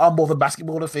things are more than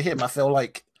basketball. And for him, I feel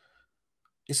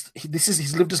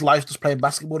he's lived his life just playing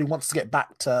basketball. He wants to get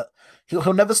back to,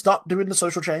 he'll never stop doing the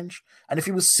social change. And if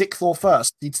he was 6th or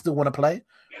 1st, he'd still want to play.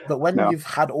 But when you've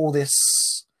had all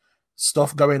this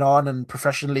stuff going on, and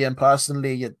professionally and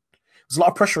personally, there's a lot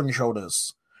of pressure on your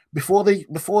shoulders before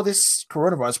this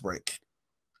coronavirus break.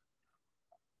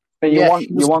 But you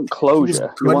want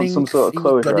closure. You want some sort of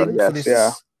closure, I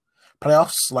guess.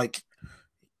 Playoffs,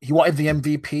 he wanted the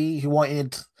MVP. He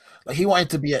wanted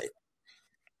to be a.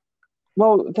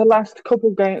 Well, the last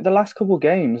couple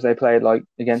games they played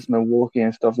against Milwaukee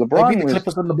and stuff. LeBron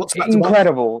was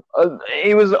incredible.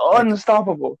 He was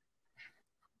unstoppable.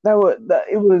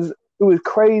 It was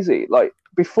crazy.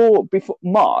 Before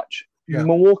March,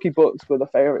 Milwaukee Bucks were the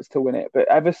favorites to win it, but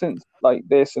ever since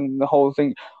this and the whole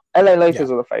thing, LA Lakers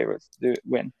are the favorites to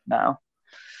win now.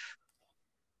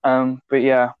 But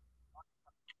yeah,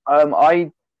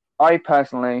 I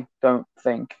personally don't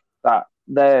think that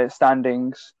their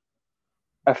standings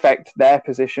affect their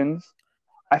positions.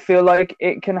 I feel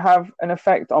it can have an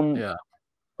effect on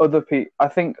other people. I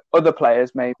think other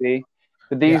players maybe,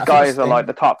 But these guys are like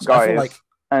the top guys. I feel like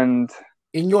and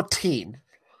in your team,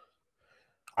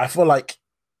 I feel like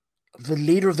the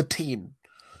leader of the team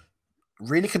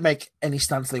really can make any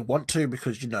stance they want to,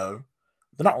 because they're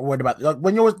not worried about, like,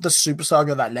 when you're the superstar,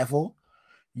 you're at that level,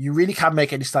 you really can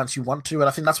make any stance you want to, and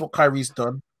I think that's what Kyrie's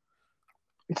done.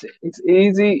 It's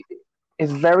easy.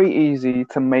 It's very easy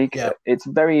to make. Yeah. It's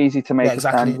very easy to make a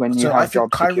stand when you have job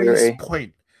security. Kyrie's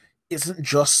point isn't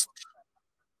just.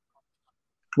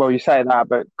 Well, you say that,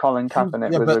 but Colin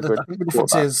Kaepernick was a good. I think the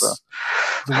difference is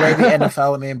the way the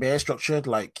NFL and the NBA are structured.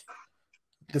 Like,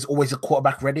 there's always a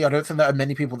quarterback ready. I don't think there are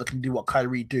many people that can do what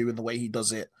Kyrie do in the way he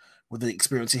does it with the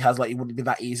experience he has. Like, it wouldn't be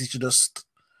that easy to just.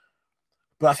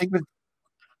 But I think with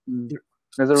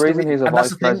there's a reason he's a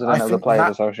vice president of the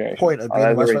Players Association. Point of being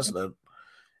a vice president,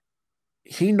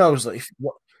 he knows that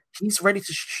he's ready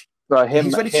to.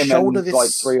 He's ready to shoulder this like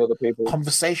 3 other people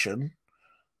conversation,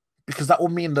 because that will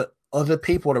mean that other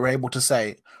people are able to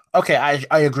say, "Okay,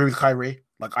 I agree with Kyrie."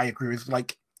 Like, I agree with,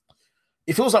 like,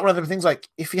 it feels like one of them things. Like,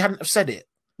 if he hadn't have said it,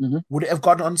 would it have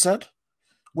gone unsaid?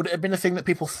 Would it have been a thing that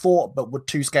people thought but were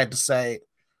too scared to say?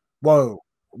 Whoa,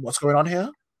 what's going on here?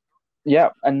 Yeah,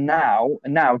 and now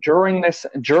during this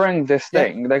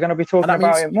thing, they're going to be talking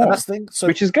about it more,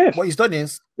 which is good. What he's done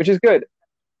is, which is good.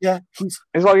 Yeah,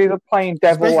 it's like he's playing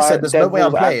devil's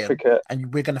advocate,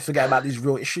 and we're going to forget about these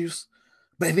real issues.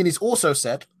 But then he's also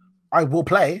said, "I will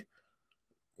play.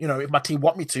 If my team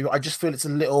want me to. I just feel it's a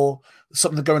little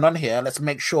something going on here. Let's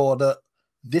make sure that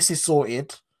this is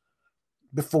sorted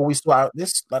before we sort out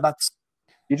this." Like, that's.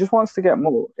 He just wants to get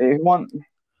more. He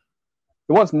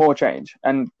wants more change,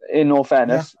 and in all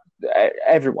fairness,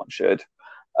 everyone should.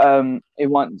 He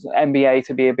wants NBA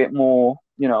to be a bit more,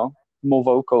 more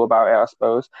vocal about it. I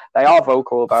suppose they are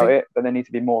vocal about it, but they need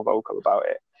to be more vocal about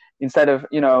it. Instead of,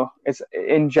 it's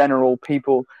in general,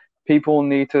 people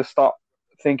need to stop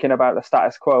thinking about the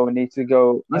status quo and need to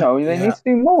go. They need to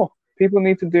do more. People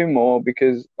need to do more,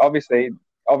 because obviously,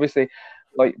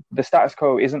 like, the status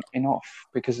quo isn't enough,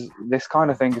 because this kind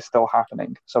of thing is still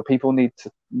happening. So people need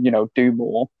to, do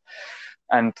more,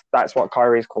 and that's what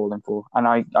Kyrie is calling for. And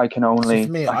I can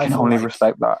only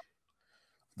respect that.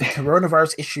 The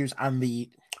coronavirus issues and the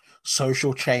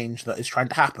social change that is trying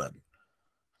to happen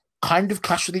kind of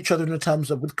clash with each other in the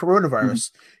terms of, with coronavirus,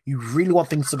 you really want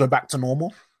things to go back to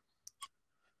normal.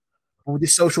 But with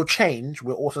this social change,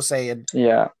 we're also saying,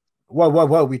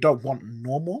 whoa, we don't want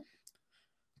normal,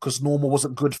 because normal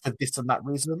wasn't good for this and that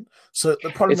reason. So the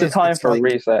problem is, it's a time for a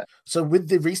reset. So with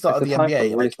the restart of the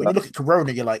NBA, like, when you look at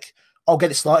Corona, you're like, I'll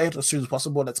get it started as soon as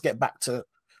possible. Let's get back to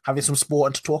having some sport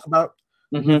and to talk about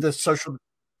the social.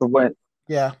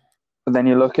 But then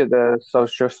you look at the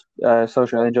social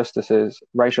injustices,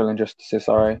 racial injustices,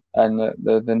 and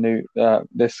the new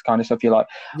this kind of stuff. You're like,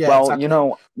 exactly.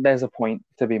 There's a point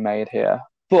to be made here.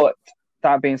 But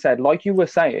that being said, like you were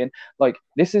saying, like,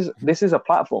 this is a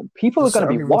platform. People are going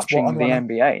to be watching the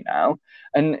NBA now,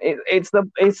 and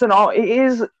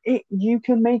you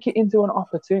can make it into an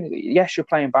opportunity. Yes, you're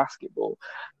playing basketball,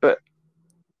 but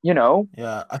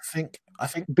I think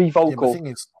be vocal.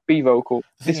 Be vocal.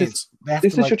 This is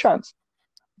your chance.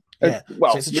 Yeah,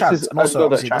 so it's a chance, and also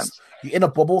you're in a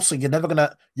bubble, so you're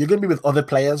gonna be with other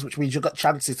players, which means you've got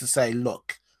chances to say,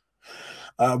 look,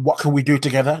 what can we do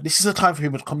together? This is a time for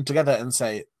people to come together and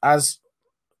say, as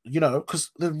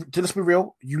because let's be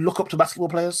real, you look up to basketball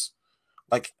players,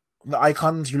 like the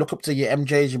icons. You look up to your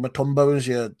MJs, your Mutombos,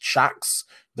 your Shaqs,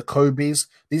 the Kobes.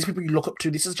 These people you look up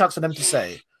to. This is a chance for them to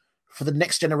say, for the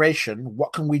next generation,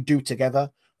 what can we do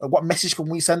together? What message can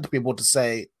we send to people to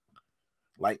say,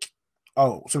 like,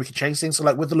 oh, so we can change things? So,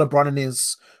 like, with the LeBron and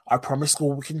his I Promise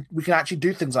School, we can actually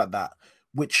do things like that,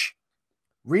 which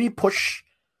really push.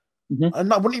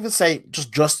 And I wouldn't even say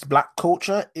just Black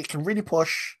culture. It can really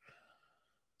push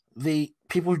the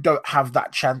people who don't have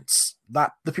that chance,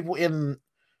 that the people in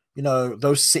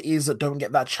those cities that don't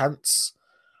get that chance.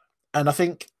 And I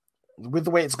think with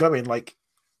the way it's going, like,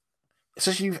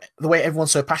 especially the way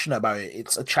everyone's so passionate about it,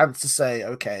 it's a chance to say,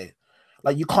 okay,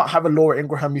 like, you can't have a Laura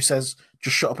Ingraham who says,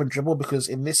 just shut up and dribble, because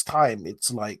in this time, it's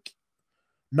like,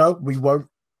 no, we won't.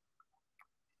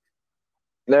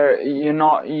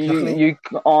 You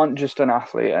aren't just an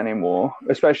athlete anymore,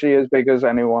 especially as big as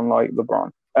anyone like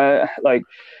LeBron.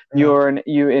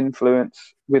 You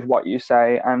influence with what you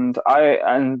say, and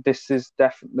this is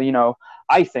definitely,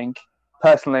 I think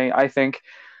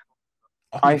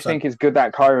it's good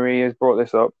that Kyrie has brought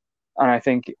this up, and I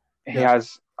think he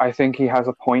has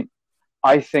a point.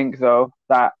 I think, though,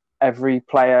 that every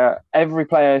player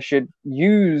should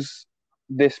use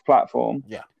this platform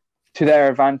to their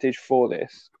advantage for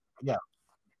this. Yeah.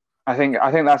 I think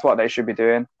that's what they should be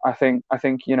doing. I think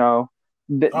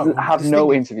have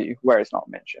no interview where it's not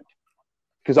mentioned.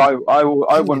 Because I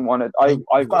wouldn't want to.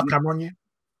 I've got a camera on you.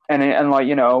 And like,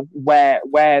 you know, where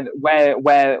I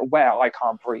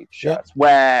can't breathe shirts. Yeah.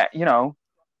 Where, you know,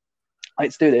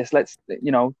 let's do this. Let's,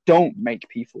 you know, don't make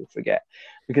people forget,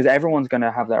 because everyone's going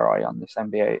to have their eye on this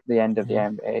NBA, the end of the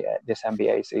NBA, this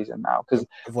NBA season now. Because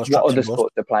what other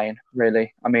sports they're playing,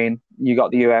 really? I mean, you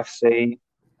got the UFC,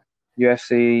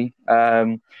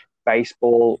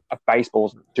 baseball.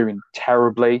 Baseball's doing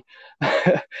terribly.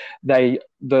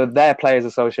 Their players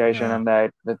association, and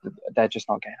they're just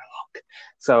not getting along.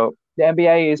 So the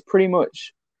NBA is pretty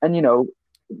much, and you know,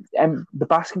 and the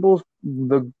basketball's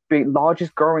the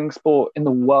largest growing sport in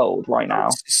the world right now,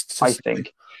 I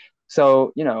think.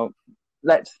 So, you know,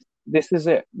 this is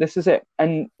it.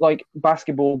 And like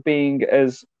basketball being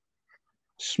as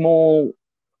small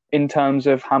in terms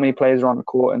of how many players are on the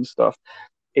court and stuff,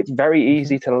 it's very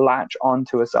easy to latch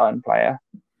onto a certain player,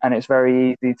 and it's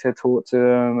very easy to talk to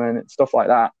them and stuff like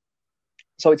that.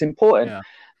 So it's important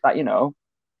that, you know,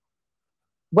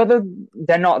 whether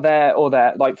they're not there or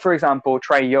there, like, for example,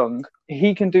 Trae Young,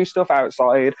 he can do stuff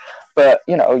outside, but,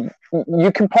 you know,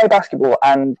 you can play basketball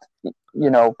and, you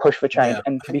know, push for change. Yeah.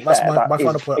 And to be fair, that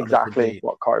is exactly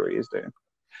what Kyrie is doing.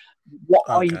 What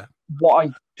I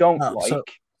don't like... So...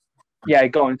 Yeah,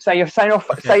 go on. Say your final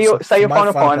point,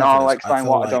 and I'll explain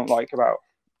what I don't like about.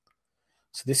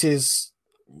 So this is,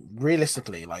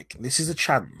 realistically, like, this is a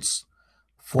chance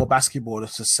for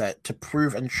basketballers to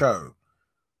prove and show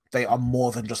they are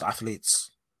more than just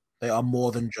athletes. They are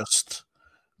more than just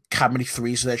how many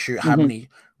threes they shoot,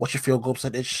 what's your field goal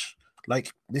percentage.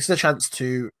 Like, this is a chance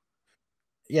to,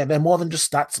 they're more than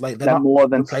just stats. Like, they're not more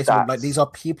than stats. Like, these are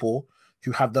people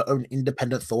who have their own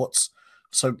independent thoughts.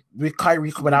 So with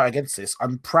Kyrie coming out against this,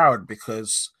 I'm proud,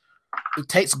 because it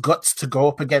takes guts to go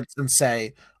up against and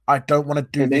say, I don't want to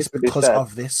do this because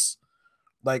of this.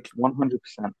 Like, 100%.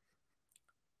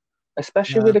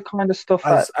 Especially with the kind of stuff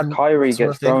that Kyrie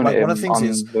gets thrown at him. One of the things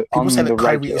is, people say that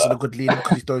Kyrie isn't a good leader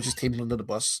because he throws his teams under the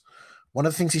bus. One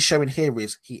of the things he's showing here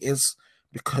is he is,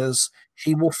 because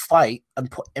he will fight and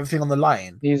put everything on the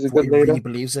line. He's a good leader. He really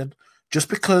believes in. Just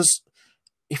because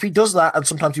if he does that, and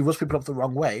sometimes he rubs people up the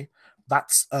wrong way,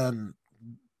 that's a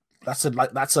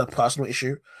personal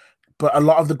issue. But a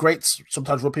lot of the greats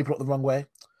sometimes rub people up the wrong way.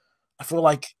 I feel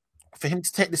like for him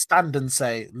to take the stand and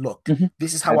say, look,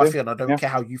 this is how I feel, and I don't care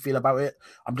how you feel about it.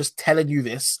 I'm just telling you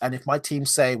this, and if my team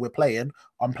say we're playing,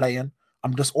 I'm playing.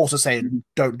 I'm just also saying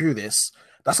don't do this.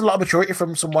 That's a lot of maturity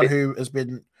from someone who has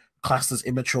been classed as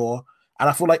immature. And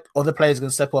I feel like other players are going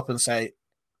to step up and say,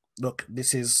 look,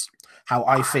 this is how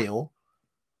I feel.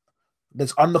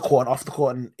 There's on the court and off the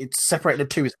court, and it's separating the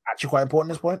two is actually quite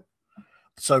important at this point.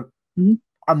 So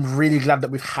I'm really glad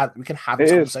that we can have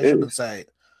this conversation and say,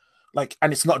 like,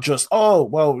 and it's not just, oh,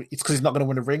 well, it's because he's not going to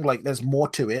win a ring. Like, there's more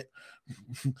to it.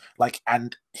 Like,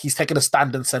 and he's taken a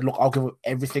stand and said, look, I'll give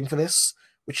everything for this,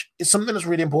 which is something that's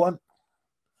really important.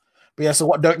 But yeah, so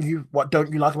what don't you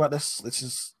like about this?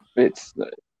 It's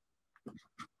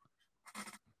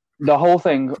the whole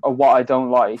thing of what I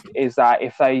don't like is that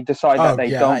if they decide that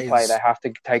they don't play, they have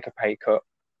to take a pay cut.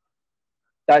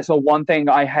 That's the one thing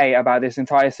I hate about this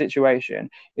entire situation,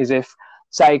 is if,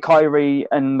 say, Kyrie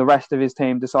and the rest of his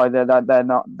team decide that they're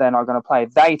not going to play,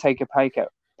 they take a pay cut.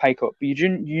 But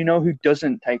you know who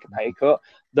doesn't take a pay cut?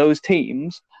 Those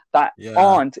teams that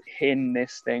aren't in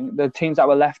this thing, the teams that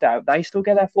were left out, they still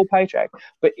get their full paycheck.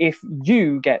 But if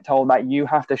you get told that you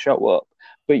have to show up,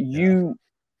 but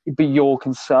you're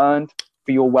concerned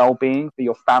for your well-being, for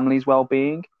your family's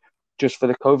well-being, just for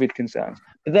the COVID concerns.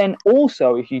 But then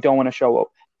also, if you don't want to show up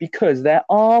because there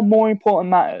are more important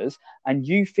matters and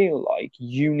you feel like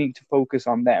you need to focus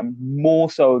on them more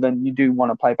so than you do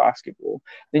want to play basketball,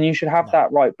 then you should have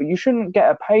that right. But you shouldn't get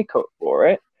a pay cut for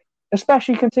it,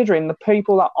 especially considering the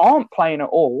people that aren't playing at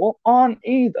all aren't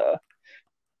either.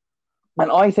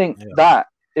 And I think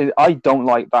I don't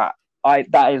like that.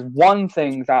 That is one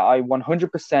thing that I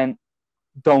 100%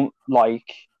 don't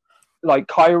like. Like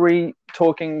Kyrie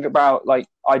talking about, like,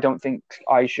 I don't think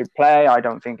I should play. I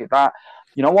don't think that.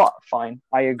 You know what? Fine.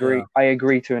 I agree. Yeah. I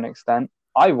agree to an extent.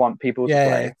 I want people to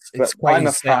play. But I'm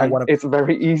a fan. It's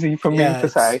very easy for me to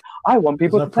say, I want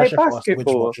people to play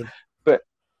basketball. But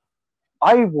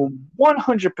I will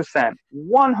 100%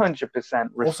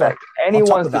 respect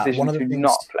anyone's decision to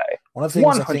not play. One of the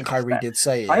things I think Kyrie did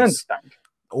say is, I understand.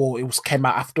 Or it came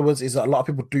out afterwards, is that a lot of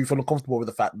people do feel uncomfortable with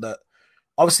the fact that,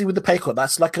 obviously with the pay cut,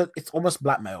 that's like it's almost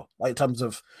blackmail, like in terms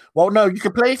of, well, no, you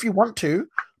can play if you want to,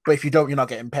 but if you don't, you're not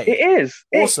getting paid. It is.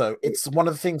 Also, it's one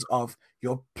of the things of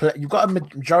you've got a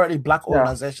majority black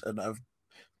organization of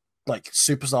like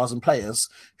superstars and players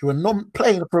who are not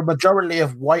playing for a majority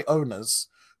of white owners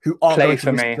who aren't going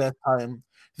to risk their time.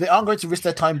 They aren't going to risk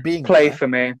their time being there. For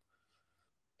me.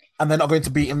 And they're not going to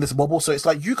be in this bubble. So it's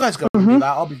like, you guys go and do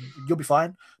that. You'll be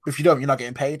fine. But if you don't, you're not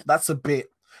getting paid. That's a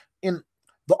bit in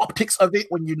the optics of it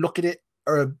when you look at it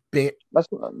are a bit.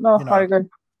 I agree.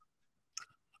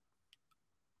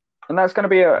 And that's going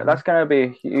to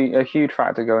be a huge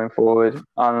factor going forward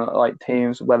on like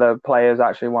teams, whether players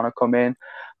actually want to come in.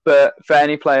 But for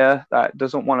any player that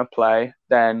doesn't want to play,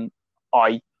 then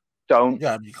I don't.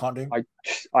 Yeah, you can't do.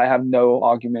 I have no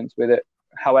arguments with it.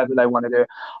 However they want to do it.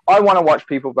 I want to watch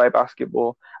people play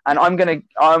basketball, and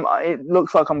it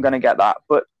looks like I'm gonna get that.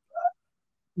 But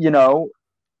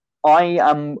I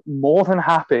am more than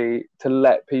happy to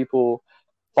let people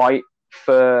fight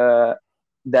for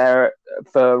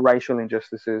racial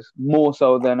injustices, more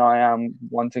so than I am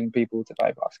wanting people to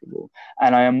play basketball.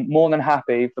 And I am more than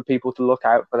happy for people to look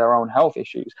out for their own health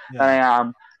issues than I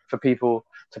am for people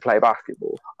to play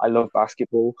basketball. I love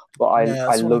basketball, but I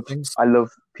love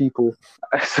people.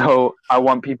 So I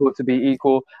want people to be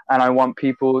equal, and I want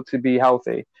people to be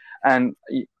healthy. And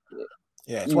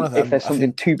it's one of them. If there's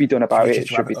something to be done about it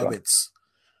should be done.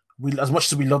 As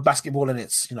much as we love basketball and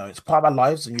it's part of our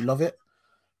lives and you love it,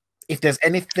 if there's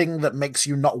anything that makes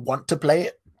you not want to play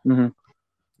it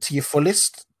to your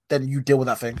fullest, then you deal with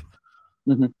that thing.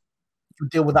 You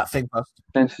deal with that thing first.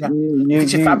 If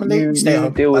it's your family, you stay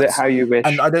home. Deal with it how you wish.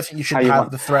 And I don't think you should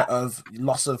have the threat of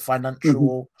loss of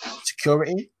financial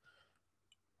security.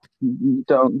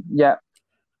 Don't. Yeah.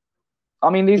 I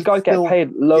mean, these guys get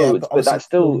paid loads, but that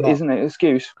still isn't an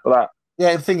excuse for that.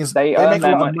 Yeah, the thing is, they make a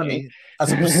lot of money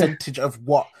as a percentage of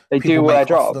what they do with their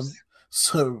jobs.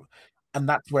 So, and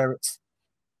that's where it's.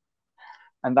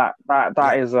 And that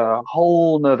is a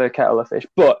whole nother kettle of fish.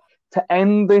 But to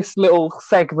end this little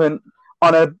segment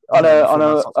on a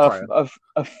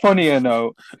funnier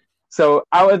note, so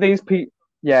out of these people,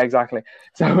 yeah, exactly.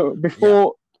 So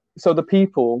so the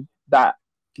people that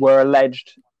were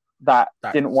alleged that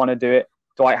didn't want to do it,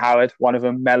 Dwight Howard, one of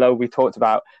them, Melo, we talked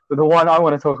about. But the one I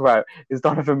want to talk about is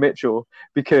Donovan Mitchell,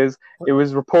 because it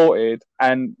was reported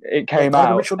and it came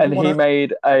out, and he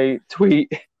made a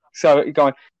tweet. So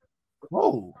going,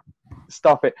 whoa,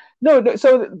 stop it! No.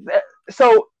 So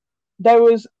there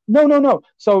was no.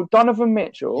 So Donovan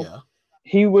Mitchell,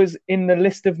 he was in the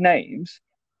list of names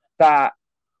that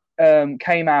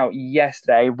came out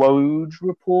yesterday. Woj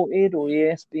reported, or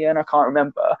ESPN, I can't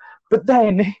remember. But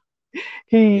then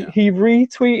he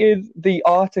retweeted the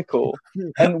article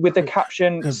and with the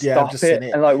caption "Stop it,"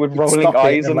 and like with rolling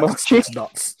eyes and emoji.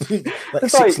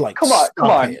 It's like, come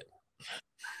on.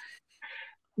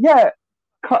 Yeah,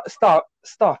 stop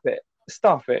it.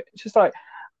 It's just like,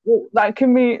 well, that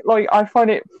can be like, I find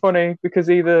it funny because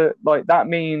either like that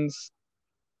means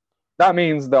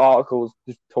the article's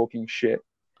just talking shit.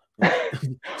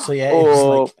 So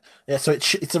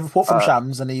it's a report from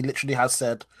Shams, and he literally has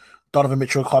said Donovan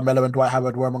Mitchell, Carmelo, and Dwight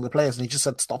Howard were among the players, and he just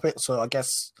said stop it. So I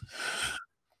guess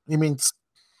he means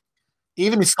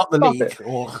either he stopped the league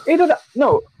or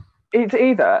it's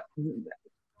either.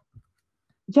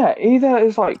 Yeah, either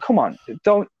it's like, come on,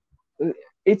 don't.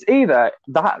 It's either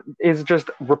that is just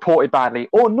reported badly,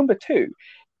 or number two,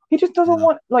 he just doesn't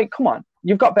want. Like, come on,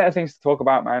 you've got better things to talk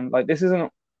about, man. Like, this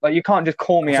isn't like, you can't just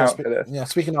call me out for this. Yeah,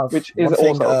 speaking of, which is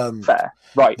also fair,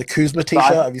 right? The Kuzma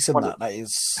T-shirt. Have you seen that? That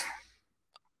is.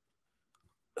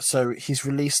 So he's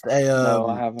released a. No,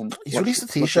 I haven't. He's released a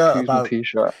T-shirt about.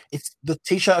 T-shirt? It's the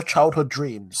T-shirt of childhood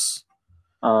dreams.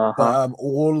 But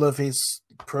all of his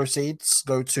proceeds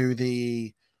go to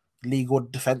the Legal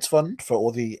Defense Fund for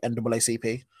all the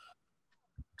NAACP.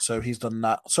 So he's done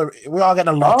that. So we are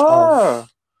getting a lot of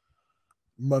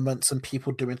moments and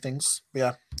people doing things.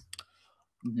 Yeah.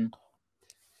 Mm-hmm.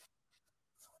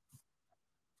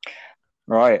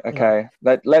 Right. Okay.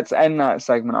 Let's end that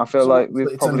segment. I feel like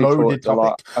we've probably talked a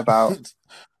lot about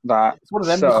that. It's one of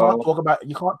them. So,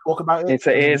 you can't talk about it.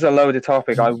 It is a loaded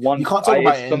topic. You can't talk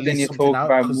about it. Something you talk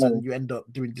about more. Then you end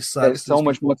up doing disservice. There's so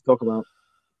much more to talk about.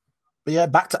 But yeah,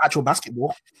 back to actual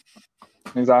basketball.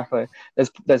 Exactly.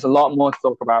 There's a lot more to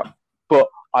talk about. But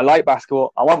I like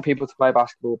basketball. I want people to play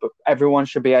basketball, but everyone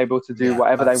should be able to do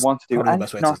whatever they want to do and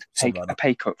not take a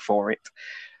pay cut for it.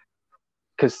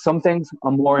 Because some things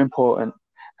are more important.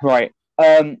 Right.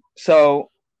 So,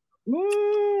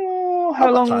 how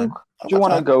long do you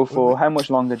want to go for? How much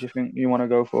longer do you think you want to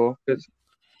go for?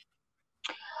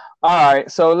 All right.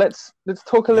 So let's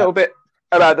talk a little bit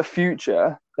about the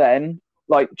future then.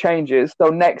 Like changes. So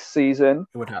next season,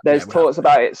 there's talks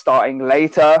about it starting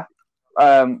later.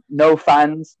 No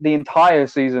fans. The entire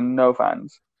season, no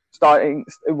fans.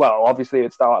 Obviously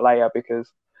it'd start later because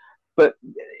But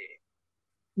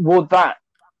would that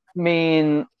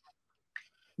mean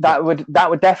that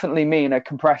would definitely mean a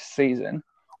compressed season,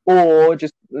 or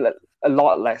just a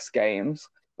lot less games?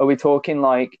 Are we talking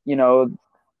like, you know,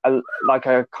 like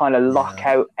a kind of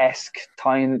lockout-esque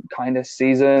kind of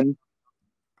season?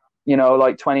 You know,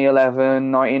 like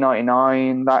 2011,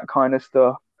 1999, that kind of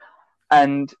stuff.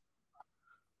 And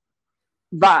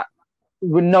that,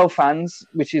 with no fans,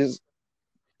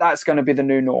 that's going to be the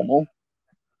new normal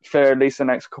for at least the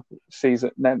next couple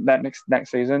season. Next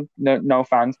season, no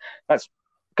fans. That's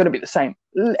going to be the same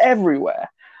everywhere.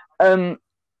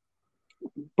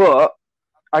 But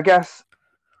I guess,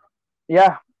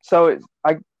 yeah. So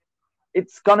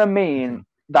it's going to mean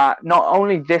that not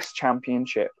only this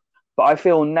championship, but I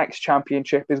feel next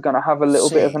championship is going to have a little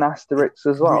bit of an asterisk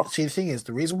as well. See, the thing is,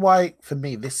 the reason why for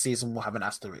me this season will have an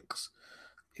asterisk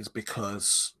is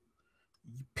because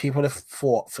people have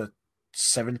fought for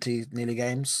 70 nearly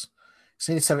games. It's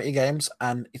nearly 70 games,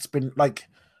 and it's been like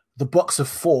the Bucks have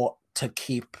fought to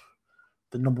keep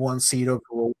the number one seed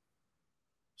overall.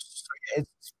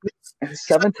 It's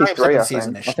 73, I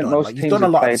think. I think most teams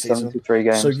have played 73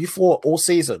 games. So you fought all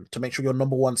season to make sure you're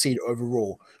number one seed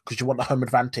overall because you want the home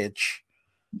advantage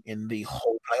in the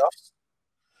whole playoffs.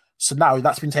 So now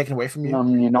that's been taken away from you.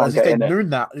 You're not getting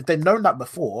it. If they'd known that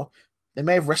before, they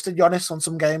may have rested Giannis on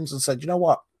some games and said, you know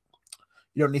what?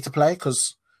 You don't need to play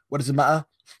because what does it matter?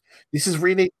 This is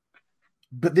really...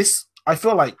 But this... I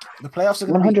feel like the playoffs are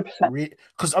going to be...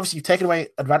 Because obviously you've taken away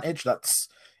advantage.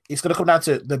 It's going to come down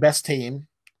to the best team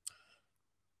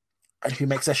and who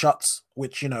makes their shots,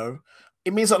 which, you know,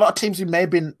 it means a lot of teams who may have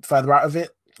been further out of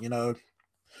it, you know,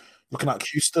 looking at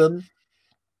Houston,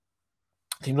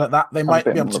 teams like that, they might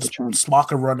be able to just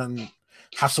spark a run and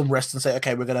have some rest and say,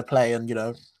 okay, we're going to play, and, you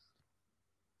know.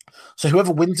 So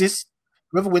whoever wins this,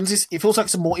 it feels like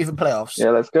some more even playoffs.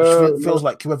 Yeah, let's go. It feels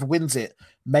like whoever wins it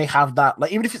may have that,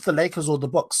 like, even if it's the Lakers or the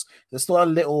Bucks, there's still a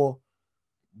little,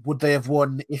 would they have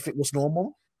won if it was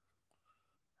normal?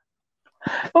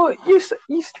 Well,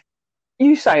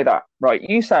 you say that, right?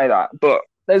 You say that, but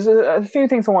there's a few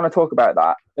things I want to talk about.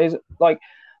 That is like,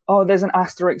 oh, there's an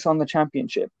asterisk on the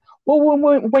championship. Well,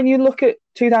 when you look at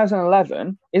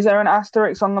 2011, is there an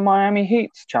asterisk on the Miami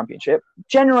Heat's championship?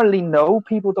 Generally, no.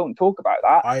 People don't talk about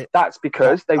that. That's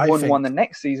because they won one the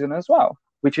next season as well,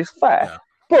 which is fair. Yeah.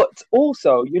 But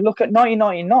also, you look at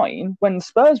 1999 when the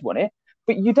Spurs won it,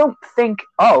 but you don't think,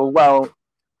 oh, well,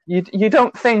 you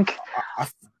don't think...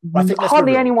 I think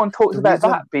hardly anyone talks about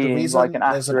that being like an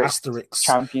asterisk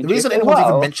championship. The reason anyone's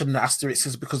even mentioned an asterisk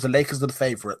is because the Lakers are the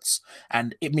favourites,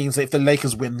 and it means that if the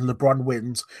Lakers win, LeBron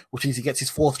wins, which means he gets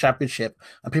his fourth championship,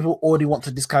 and people already want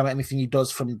to discount anything he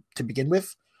does to begin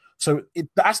with. So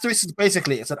the asterisk is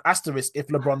basically, it's an asterisk if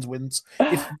LeBron wins.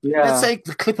 If let's say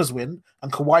the Clippers win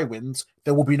and Kawhi wins,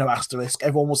 there will be no asterisk.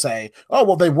 Everyone will say, "Oh,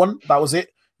 well, they won. That was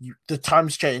it. The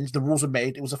times changed. The rules were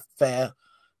made. It was a fair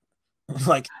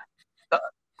like."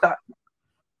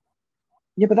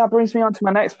 Yeah, but that brings me on to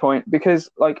my next point, because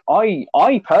like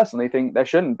I personally think there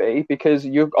shouldn't be, because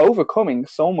you're overcoming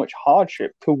so much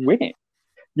hardship to win it.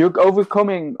 You're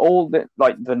overcoming all the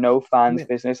no fans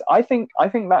business. I think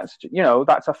that's, you know,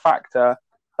 that's a factor.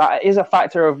 That is a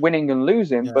factor of winning and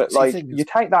losing, but like you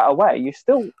take that away, you're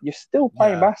still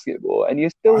playing basketball, and you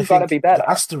still got to be better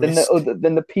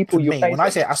than the people you're facing. When I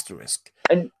say asterisk,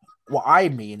 and what I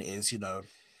mean is, you know,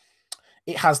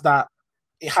 it has that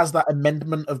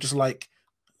amendment of just like,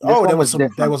 there was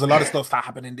a lot of stuff that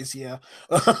happened in this year.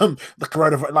 The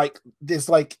coronavirus, like there's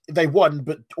like they won,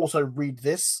 but also read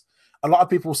this. A lot of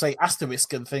people say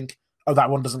asterisk and think, oh, that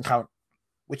one doesn't count,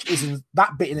 which isn't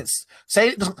that bit in its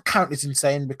saying it doesn't count is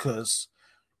insane, because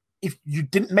if you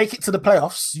didn't make it to the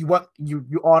playoffs, you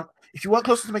aren't. If you weren't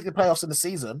close to making the playoffs in the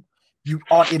season, you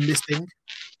aren't in this thing.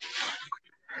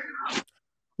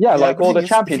 Yeah, like all the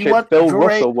championships, Bill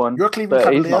Russell won. You're a Cleveland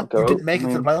Cavalier. You didn't make it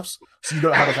to the playoffs, so you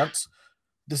don't have a chance.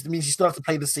 This means you still have to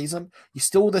play the season.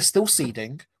 There's still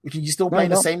seeding, which means you're still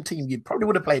playing the same team you probably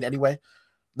would have played anyway.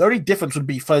 The only difference would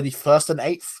be for the first and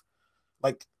eighth,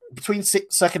 like between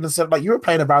second and seventh. Like you were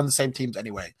playing around the same teams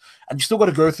anyway, and you still got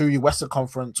to go through your Western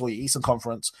Conference or your Eastern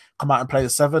Conference, come out and play the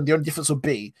seven. The only difference would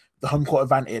be the home court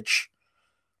advantage.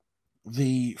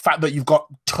 The fact that you've got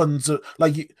tons of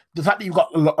the fact that you've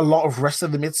got a lot of rest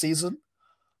in the mid-season,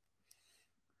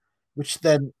 which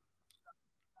then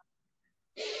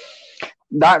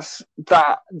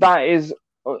that is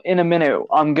in a minute.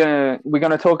 We're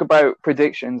gonna talk about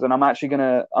predictions, and I'm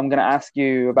gonna ask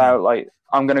you about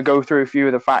I'm gonna go through a few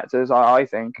of the factors I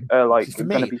think are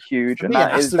going to be huge, and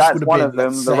that's one of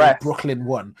them. The rest, Brooklyn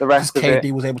won. The rest of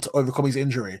KD was able to overcome his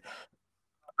injury.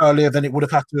 earlier than it would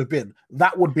have had to have been.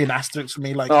 That would be an asterisk for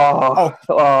me. Like,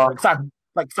 fam,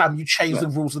 you changed the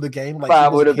rules of the game. Like,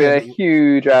 that would have been a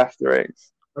huge asterisk.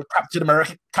 Like Captain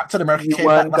America you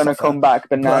weren't going to come back,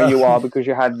 but now you are because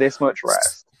you had this much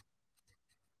rest.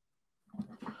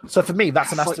 So for me,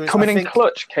 that's an asterisk. Like coming in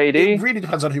clutch, KD. It really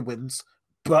depends on who wins,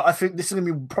 but I think this is going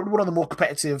to be probably one of the more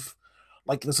competitive.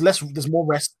 Like, there's more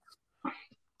rest.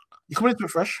 You coming into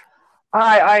it fresh?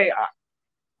 I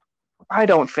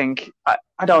don't think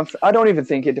I don't even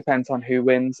think it depends on who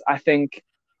wins. I think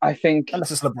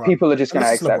people are just going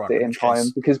to accept it in time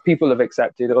because people have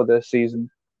accepted other seasons.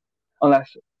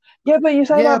 Unless, but you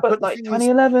say that, but like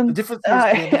 2011, the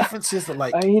difference is that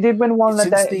like he did win one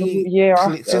the year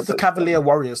after. Since the Cavalier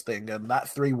Warriors thing and that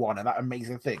 3-1 and that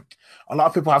amazing thing, a lot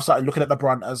of people have started looking at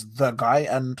LeBron as the guy,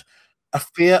 and a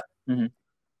fear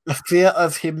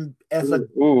of him ever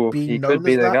being known could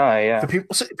be the guy. Yeah, for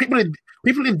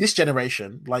people in this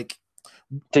generation, like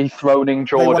dethroning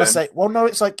Jordan. They want to say, well, no,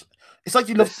 it's like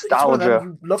you love nostalgia.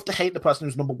 You love to hate the person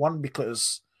who's number one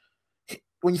because.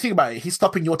 When you think about it, he's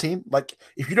stopping your team. Like,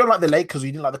 if you don't like the Lakers, or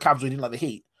you didn't like the Cavs, or you didn't like the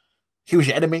Heat, he was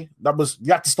your enemy.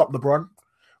 You had to stop LeBron.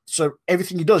 So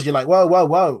everything he does, you're like,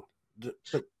 whoa.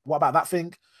 But what about that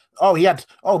thing? He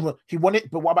won it,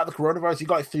 but what about the coronavirus? He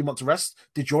got like 3 months of rest.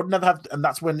 Did Jordan ever have? And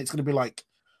that's when it's going to be like,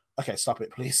 okay, stop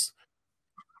it, please.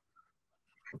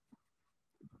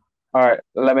 All right,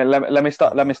 let me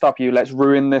stop you. Let's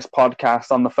ruin this podcast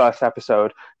on the first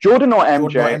episode. Jordan or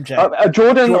MJ?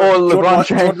 Jordan or LeBron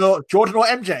James? Jordan or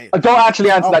MJ? Don't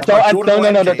actually answer that.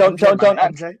 Don't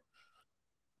answer.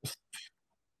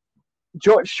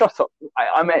 George, shut up.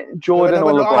 I meant Jordan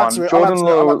or LeBron. Jordan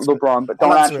or LeBron, but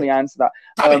don't actually answer that.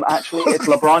 Actually, it's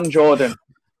LeBron Jordan.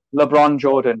 LeBron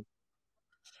Jordan.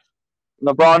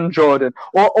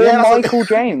 Or Michael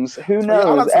James. Who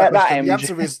knows? That MJ. The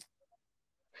answer is...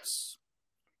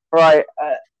 Right.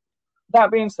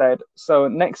 That being said, so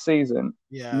next season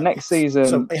is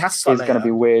going to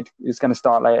be weird. It's going to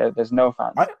start later. There's no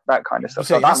fans. That kind of stuff.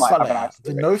 So that might have an answer.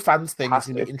 The no fans thing is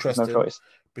going to be interesting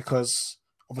because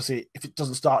obviously if it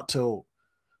doesn't start till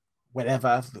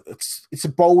whenever, it's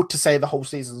bold to say the whole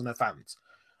season's no fans.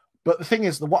 But the thing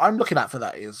is, what I'm looking at for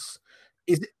that is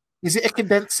it a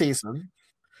condensed season?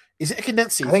 Is it a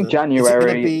condensed season? I think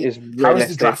January is realistic. How is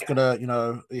the draft going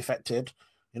to be affected?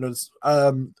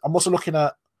 I'm also looking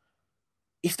at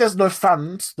if there's no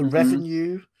fans, the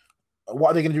revenue.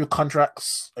 What are they going to do with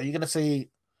contracts? Are you going to see,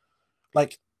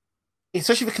 like,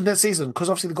 especially the condensed season? Because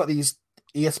obviously they've got these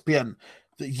ESPN.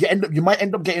 You might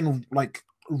end up getting like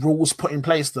rules put in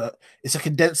place that it's a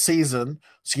condensed season,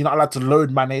 so you're not allowed to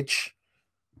load manage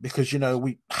because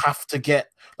we have to get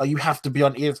you have to be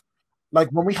on ears. Like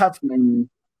when we have. No,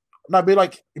 it'd be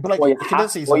like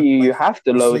condensed season. You have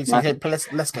to load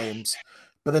less games.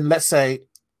 But then let's say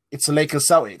it's the Lakers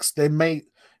Celtics.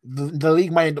 The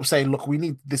league might end up saying, look, we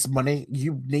need this money.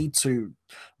 You need to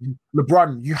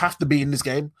LeBron, you have to be in this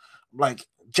game. Like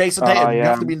Jason Tatum, you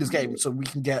have to be in this game so we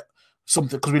can get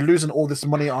something because we're losing all this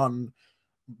money on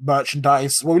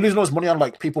merchandise. Well, we're losing all this money on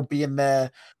like people being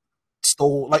there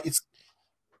store. Like it's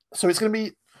gonna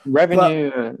be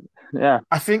revenue.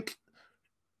 I think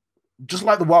just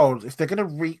like the world, if they're gonna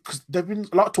because there've been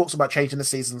a lot of talks about changing the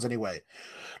seasons anyway.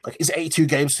 Like, is 82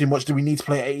 games too much? Do we need to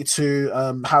play 82?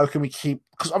 How can we keep...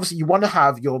 Because obviously you want to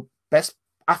have your best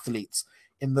athletes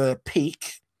in the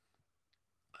peak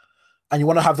and you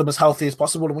want to have them as healthy as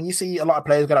possible. And when you see a lot of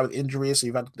players get out with injuries, so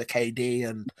you've had the KD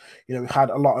and, we've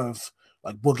had a lot of,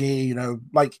 like, Boogie,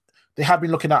 like, they have been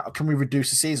looking at, can we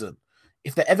reduce the season?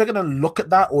 If they're ever going to look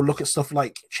at that or look at stuff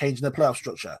like changing the playoff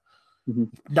structure,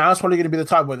 now's probably going to be the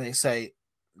time when they say,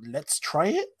 let's try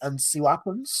it and see what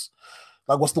happens.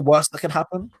 Like, what's the worst that can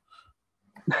happen?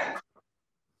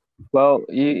 Well,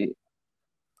 you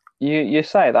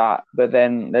say that, but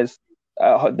then there's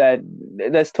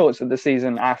talks of the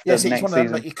season after next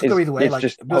season. Like, it could go either way. It's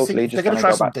just hopefully just going to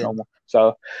go back to normal.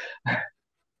 So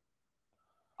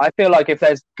I feel like if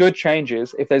there's good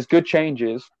changes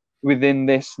within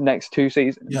this next 2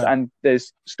 seasons, and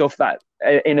there's stuff that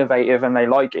innovative and they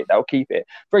like it, they'll keep it.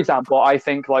 For example, I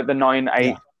think like the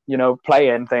 9-8.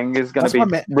 Play-in thing is going to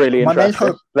be really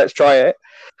interesting. Let's try it.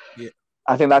 Yeah.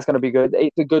 I think that's going to be good.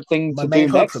 It's a good thing to do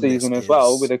next season as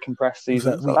well with a compressed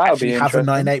season. So that'll be interesting. Have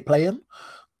a 9-8 play-in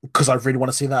because I really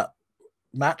want to see that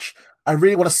match. I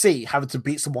really want to see having to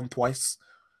beat someone twice.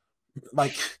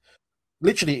 Like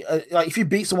literally, like if you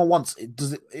beat someone once,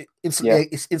 it's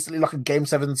instantly like a Game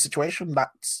 7 situation.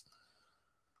 That's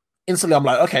instantly I'm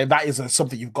like, okay, that is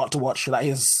something you've got to watch. That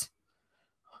is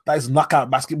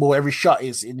knockout basketball. Every shot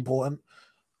is important.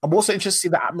 I'm also interested to see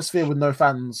the atmosphere with no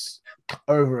fans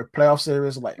over a playoff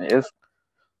series. Like, it is.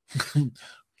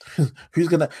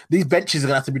 These benches are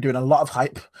gonna have to be doing a lot of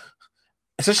hype,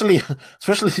 especially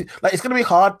like it's gonna be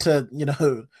hard to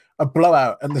a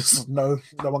blowout and there's no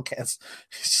one cares.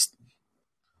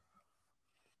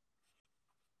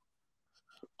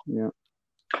 Yeah.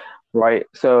 Right.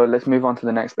 So let's move on to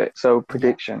the next bit. So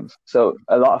predictions. So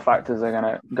a lot of factors are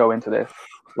gonna go into this.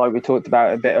 Like we talked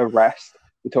about a bit of rest.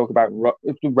 We talk about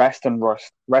rest and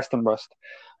rust.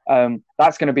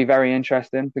 That's going to be very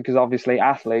interesting because obviously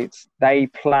athletes, they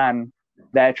plan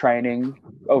their training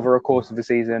over a course of the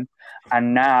season,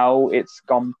 and now it's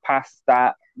gone past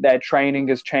that. Their training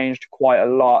has changed quite a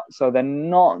lot, so they're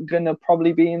not going to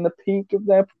probably be in the peak of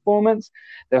their performance.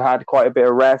 They've had quite a bit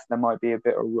of rest. There might be a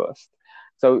bit of rust,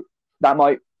 so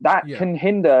that can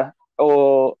hinder,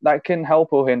 or that can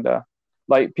help or hinder.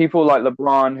 Like people like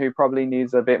LeBron, who probably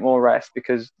needs a bit more rest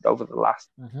because over the last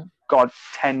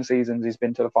 10 seasons he's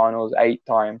been to the finals 8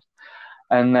 times.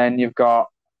 And then you've got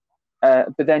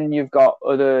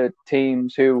other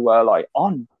teams who were like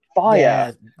on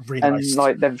fire, really and iced.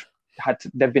 like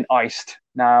they've been iced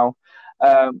now,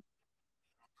 and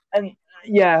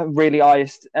really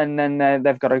iced, and then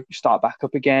they've got to start back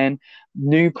up again.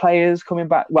 New players coming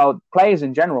back, well, players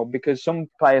in general, because some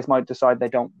players might decide they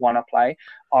don't want to play,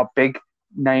 are big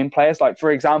name players. Like,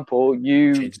 for example,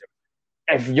 if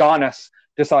Giannis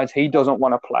decides he doesn't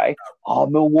want to play, are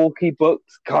Milwaukee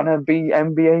Bucks gonna be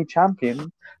NBA champions?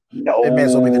 No, they may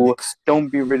as well be the Knicks. Don't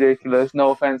be ridiculous.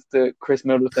 No offense to Chris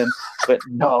Middleton, but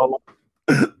no.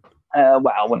 Well,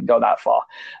 I wouldn't go that far.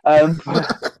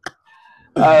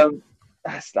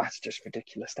 That's just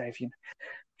ridiculous, Dave.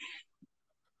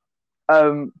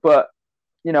 But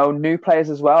new players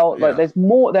as well. Like there's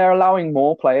more. They're allowing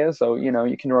more players, so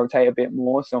you can rotate a bit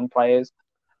more. Some players,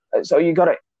 so you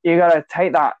gotta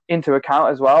take that into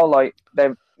account as well. Like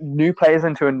they're new players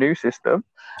into a new system.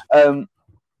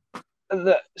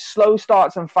 The slow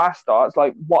starts and fast starts.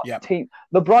 Like team?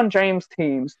 LeBron James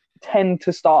teams tend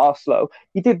to start off slow.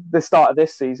 He did the start of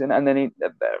this season, and then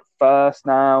they're first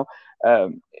now,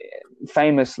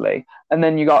 famously. And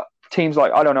then you got teams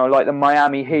like, I don't know, like the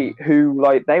Miami Heat, who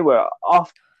like they were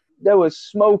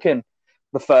smoking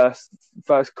the first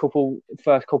couple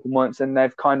months, and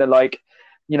they've kind of like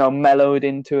mellowed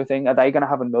into a thing. Are they going to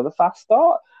have another fast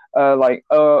start? Is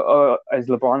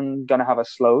LeBron going to have a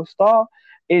slow start?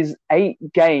 Is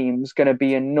 8 games going to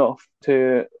be enough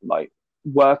to like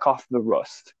work off the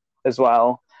rust as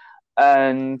well?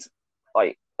 And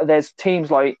like there's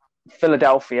teams like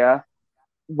Philadelphia,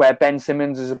 where Ben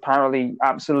Simmons is apparently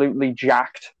absolutely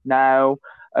jacked now,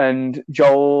 and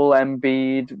Joel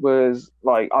Embiid was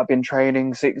like, I've been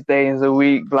training 6 days a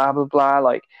week, blah blah blah.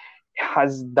 Like,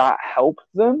 has that helped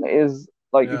them? Is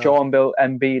like Joel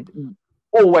Embiid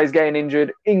always getting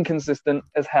injured, inconsistent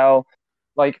as hell?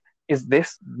 Like, is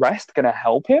this rest going to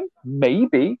help him?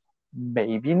 Maybe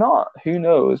not. Who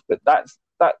knows? But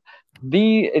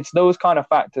it's those kind of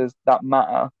factors that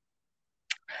matter.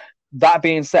 That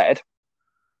being said,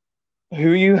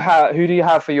 who do you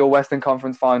have for your Western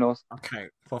Conference Finals? Okay.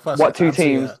 What 2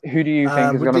 teams? Who do you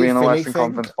think is going to be in the Western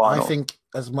Conference Finals? I think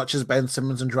as much as Ben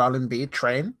Simmons and Joel Embiid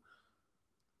train,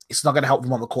 it's not going to help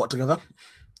them on the court together.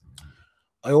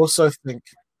 I also think,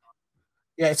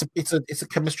 it's a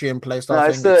chemistry in place.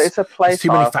 It's a play. There's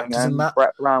too many factors in that.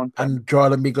 And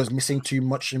Joel Embiid goes missing too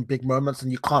much in big moments,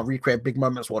 and you can't recreate big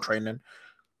moments while training.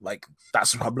 Like,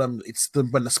 that's the problem. It's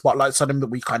when the spotlight's on him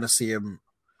that we kind of see him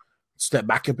step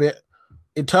back a bit.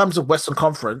 In terms of Western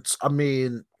Conference, I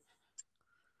mean,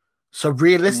 so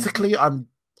realistically, I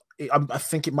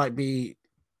think it might be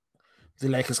the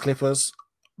Lakers Clippers,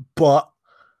 but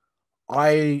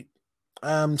I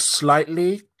am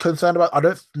slightly concerned about. I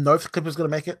don't know if the Clippers are going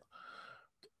to make it.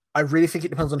 I really think it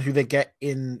depends on who they get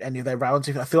in any of their rounds.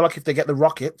 I feel like if they get the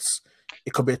Rockets,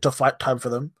 it could be a tough fight time for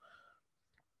them.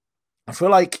 I feel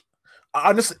like,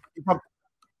 honestly,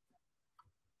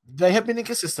 they have been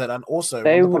inconsistent, and also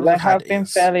they have been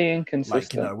fairly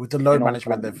inconsistent. Like, with the load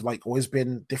management, they've like always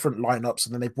been different lineups,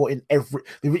 and then they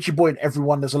literally brought in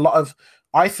everyone. There's a lot of.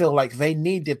 I feel like they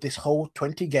needed this whole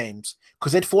 20 games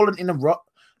because they'd fallen in a rut,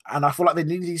 and I feel like they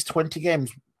needed these 20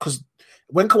 games because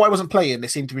when Kawhi wasn't playing, they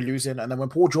seemed to be losing, and then when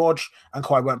Paul George and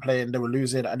Kawhi weren't playing, they were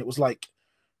losing, and it was like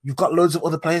you've got loads of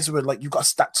other players who are like you've got a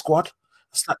stacked squad.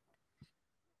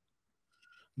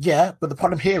 Yeah, but the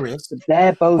problem here is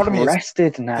they're both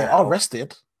rested now. They are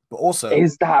rested, but also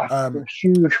is that a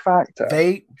huge factor?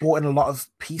 They brought in a lot of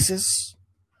pieces.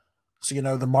 So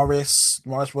the Morris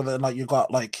brother, like you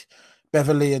got like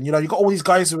Beverly, and you got all these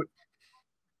guys who.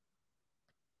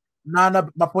 No.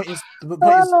 My point is, they've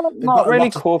not got a really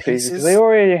lot of core pieces. They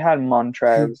already had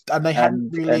Montrez and they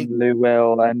hadn't really. and Lou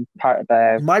Will and Pat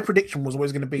Bev. My prediction was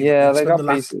always going to be yeah, that they spend got the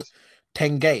last pieces.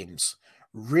 10 games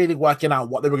really working out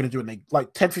what they were going to do, and they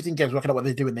like 10, 15 games working out what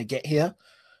they do when they get here.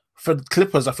 For the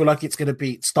Clippers, I feel like it's going to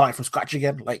be starting from scratch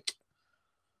again. Like,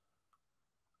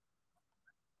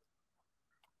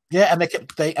 yeah, and they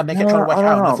kept trying to work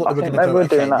out. And I thought they were going to go,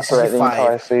 okay, this is your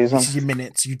 5, this is your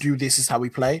minutes, you do this is how we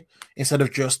play, instead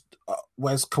of just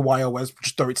where's Kawhi or where's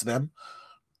just throw it to them.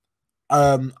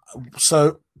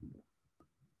 So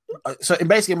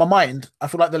basically in my mind, I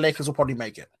feel like the Lakers will probably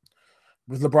make it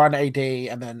with LeBron, AD,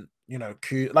 and then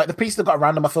like the piece they've got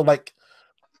around them. I feel like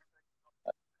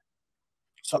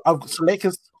so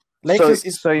Lakers.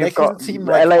 So you've got the team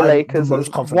LA Lakers,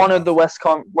 one of the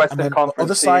Western Conference.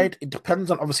 Other side, it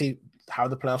depends on obviously how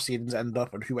the playoff seasons end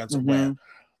up and who ends up where.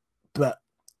 But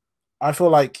I feel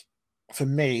like for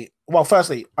me, well,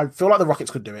 firstly, I feel like the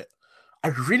Rockets could do it. I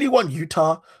really want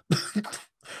Utah,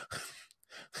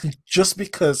 just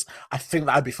because I think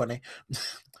that'd be funny.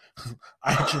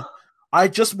 I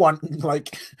just want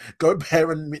like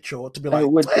Gobert and Mitchell to be like,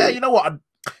 you know what?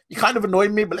 You kind of annoy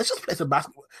me, but let's just play some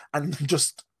basketball and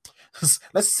just.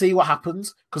 Let's see what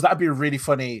happens, because that'd be really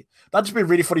funny. That'd just be a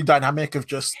really funny dynamic of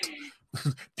just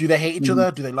do they hate each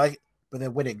other? Do they like? But they're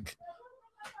winning.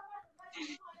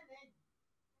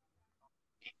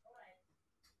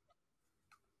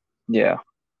 Yeah.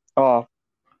 Oh.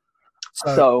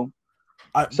 So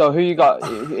who you got?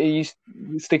 Are you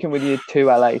sticking with your 2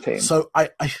 LA teams? So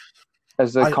I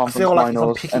as the conference feel like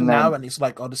finals, if I'm picking now, and it's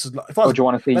like, oh, this is like. If I was, or do you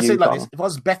want to see let's Utah? Say like this, if I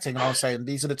was betting and I was saying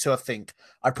these are the 2 I think,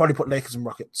 I'd probably put Lakers and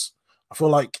Rockets. I feel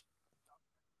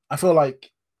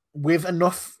like with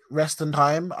enough rest and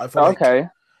time, I feel like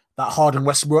that Harden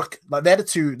Westbrook, like they're the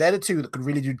two that could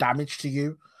really do damage to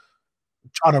you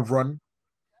trying to run.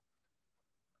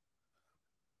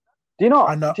 Do you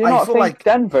not think like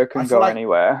Denver can go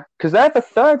anywhere? Because they're the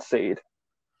 3rd seed.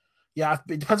 Yeah,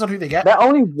 it depends on who they get. They're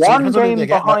only one game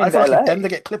behind. I feel LA. like if Denver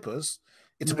get Clippers,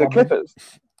 it's a problem. Clippers.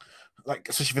 Like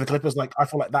especially for the Clippers, like I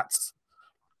feel like that's.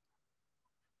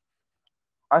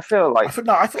 I feel like I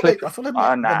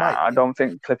don't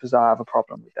think Clippers have a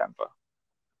problem with Denver.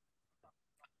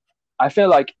 I feel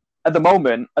like at the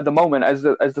moment, as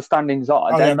the standings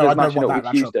are, Denver's matching up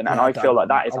with Houston, and I feel like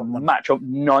that is a matchup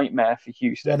nightmare for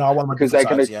Houston. Because they're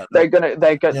going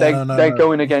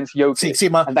against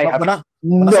Jokic, and they have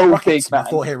no big man.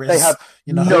 They have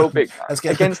no big man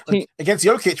against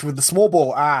Jokic with the small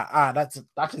ball. I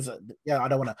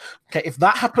don't want to. Okay, if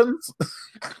that happens,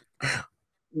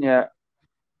 yeah.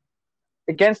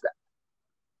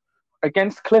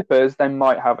 Against Clippers, they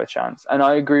might have a chance, and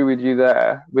I agree with you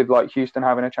there with like Houston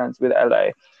having a chance with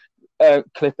LA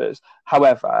Clippers.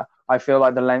 However, I feel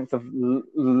like the length of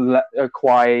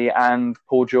Kawhi and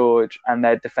Paul George and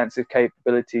their defensive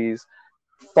capabilities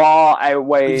far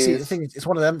outweighs. You see, the thing is, it's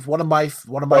one of them. One of my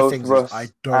things Russ is I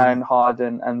don't and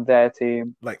Harden and their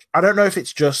team. Like I don't know if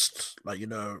it's just like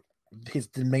his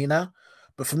demeanor.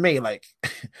 But for me, like,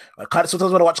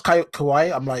 sometimes when I watch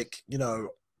Kawhi, I'm like,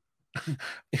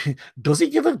 does he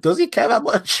care that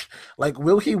much? Like,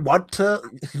 will he want to,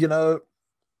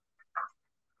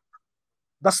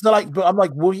 That's but I'm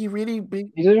like, will he really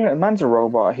be? A man's a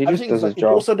robot. He just does his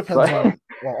job. It also depends on,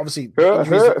 well, obviously,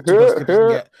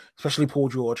 get, especially Paul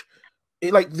George.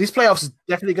 These playoffs is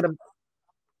definitely going to.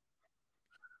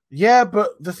 Yeah,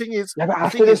 but the thing is,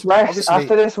 after this rest, so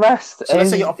let's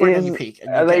say you're operating on your peak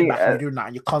and you're getting back and you're doing that,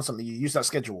 and you use that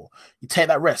schedule, you take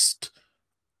that rest.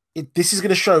 This is going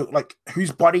to show like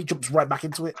whose body jumps right back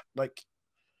into it. Like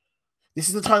this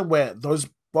is the time where those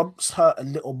bumps hurt a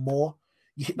little more.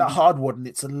 You hit that hardwood and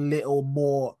it's a little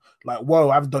more like, whoa,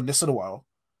 I haven't done this in a while.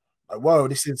 Like, whoa,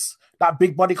 this is that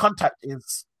big body contact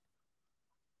is.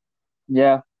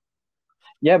 Yeah.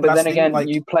 Yeah, but then again,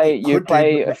 you play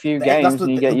a few games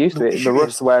and you get used to it. The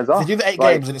rust wears off. You do the 8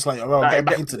 games and it's like, oh, I'm getting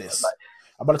back into this.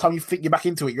 And by the time you think you're back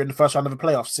into it, you're in the first round of a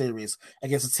playoff series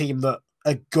against a team that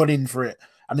are gunning for it,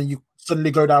 and then you suddenly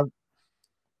go down.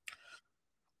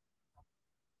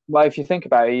 Well, if you think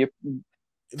about it,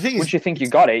 once you think you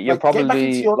got it, you're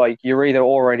probably you're either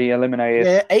already eliminated.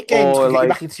 Yeah, 8 games to get you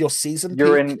back into your season.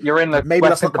 You're in the maybe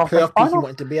that's not the playoff peak you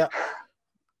wanted to be at,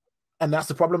 and that's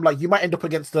the problem. Like you might end up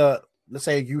against let's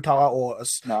say Utah or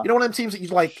one of them teams that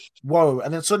you're like, whoa,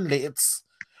 and then suddenly it's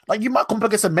like you might come up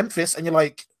against a Memphis and you're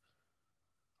like,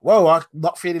 whoa, I'm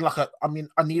not feeling like I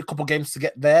need a couple games to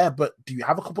get there, but do you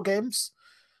have a couple games?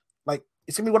 Like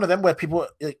it's gonna be one of them where people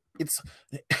it's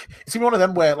gonna be one of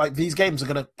them where like these games are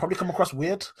gonna probably come across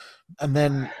weird, and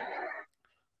then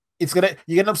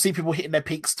you're gonna see people hitting their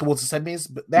peaks towards the semis,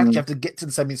 but they actually have to get to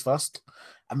the semis first,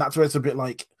 and that's where it's a bit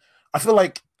like I feel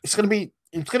like it's gonna be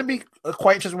a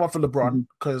quite interesting one for LeBron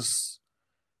because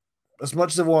as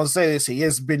much as everyone say this, he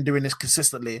has been doing this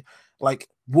consistently. Like,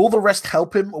 will the rest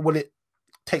help him, or will it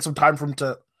take some time for him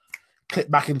to clip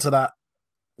back into that?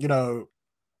 You know,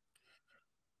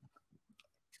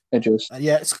 it's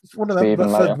one of them. But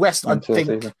for West, I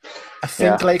think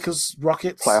Lakers,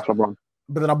 Rockets, playoff LeBron.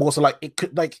 But then I'm also like, it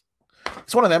could like,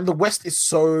 it's one of them. The West is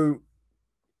so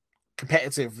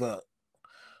competitive that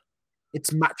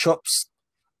it's matchups.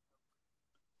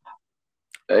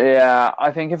 Yeah,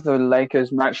 I think if the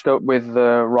Lakers matched up with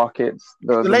the Rockets,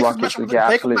 the Rockets would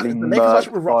get absolutely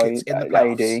murked by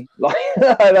AD. Like,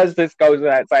 that just goes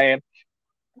without saying.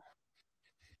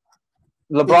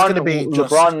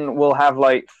 LeBron will have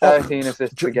like 13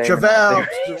 assists a game. JaVale,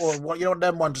 or what? You know,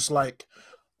 them one just like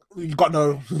you got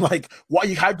no like. What?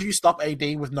 How do you stop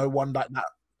AD with no one like that?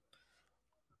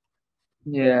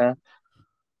 Yeah.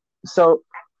 So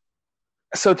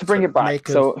to bring it back,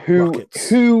 Lakers, so who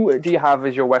do you have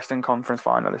as your Western Conference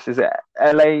finalists? Is it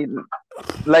LA,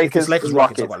 Lakers,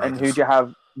 Rockets, and who do you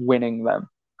have winning them?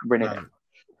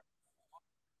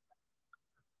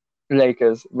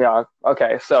 Lakers, yeah.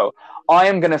 Okay, so I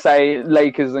am gonna say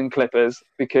Lakers and Clippers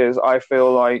because I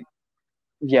feel like,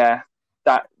 yeah,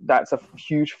 that's a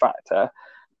huge factor.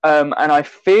 And I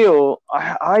feel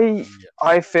I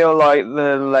feel like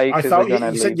the Lakers are going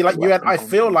to. You said you like you had. I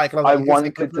feel like I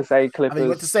wanted to say Clippers. I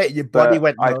mean, to say it, your body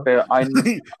went. No.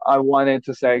 I wanted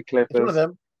to say Clippers. One of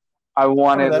them. I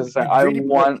wanted to say I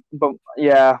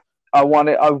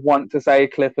want to say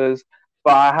Clippers,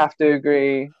 but I have to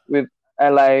agree with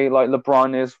LA. Like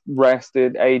LeBron is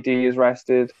rested, AD is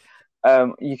rested.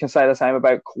 You can say the same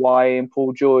about Kawhi and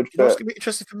Paul George, but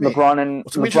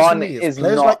LeBron is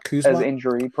not like as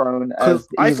injury prone as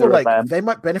I feel like them. They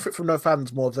might benefit from no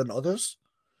fans more than others,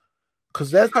 because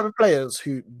they're the type of players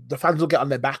who the fans will get on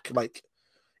their back. Like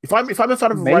if I'm a fan of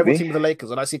a rival team of the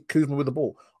Lakers and I see Kuzma with the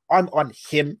ball, I'm on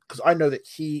him because I know that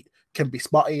he can be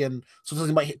spotty and sometimes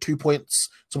he might hit 2 points,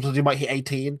 sometimes he might hit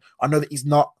 18. I know that he's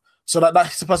not, so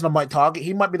that's the person I might target.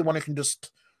 He might be the one who can just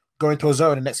go into a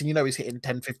zone, and next thing you know, he's hitting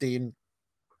 10, 15.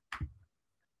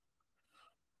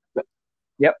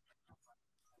 Yep.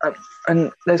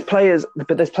 And there's players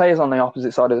on the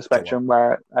opposite side of the spectrum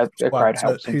where a crowd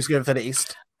helps. Who's going for the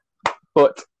East?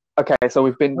 But okay, so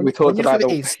we talked about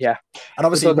the East, yeah, and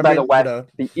obviously about the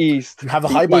West, the East. You have a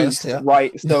high bias here,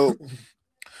 right? So,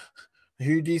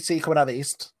 who do you see coming out of the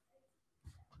East?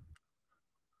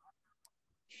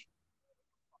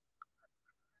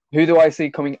 Who do I see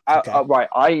coming out? Okay. Right,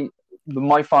 I'm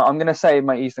going to say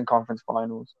my Eastern Conference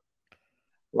Finals.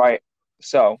 Right,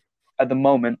 so at the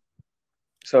moment,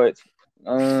 so it's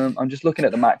I'm just looking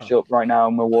at the matchup right now.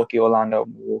 Milwaukee, Orlando.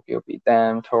 Milwaukee will beat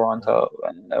them. Toronto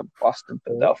and Boston,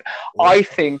 Philadelphia. I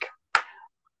think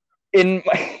in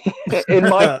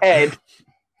my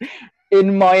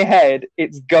head,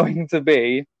 it's going to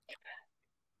be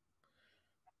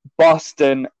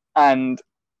Boston and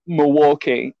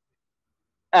Milwaukee.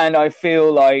 And I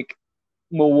feel like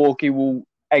Milwaukee will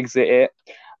exit it,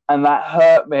 and that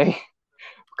hurt me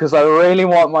because I really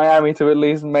want Miami to at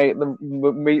least make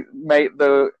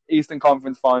the Eastern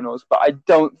Conference Finals, but I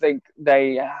don't think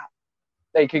they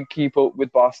can keep up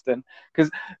with Boston. Because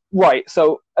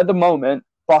so at the moment,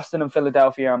 Boston and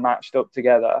Philadelphia are matched up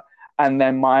together, and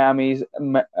then Miami's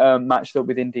matched up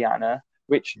with Indiana.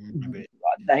 Which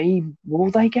will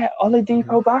they get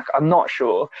Oladipo back? I'm not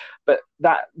sure, but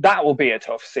that will be a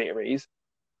tough series.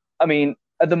 I mean,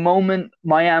 at the moment,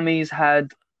 Miami's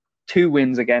had 2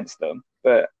 wins against them,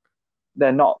 but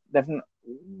they're not.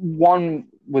 One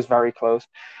was very close,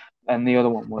 and the other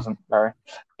one wasn't very.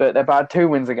 But they've had 2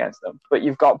 wins against them. But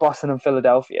you've got Boston and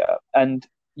Philadelphia, and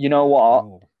you know what?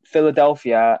 Oh.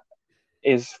 Philadelphia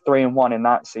is 3-1 in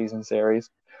that season series.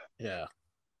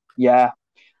 Yeah.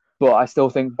 But I still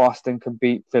think Boston can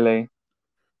beat Philly.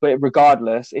 But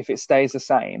regardless, if it stays the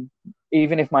same,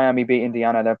 even if Miami beat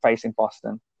Indiana, they're facing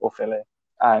Boston or Philly.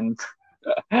 And,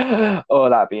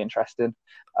 that'd be interesting.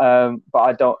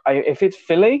 But if it's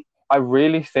Philly, I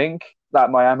really think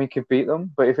that Miami could beat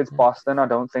them. But if it's Boston, I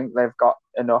don't think they've got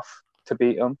enough to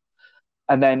beat them.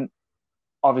 And then,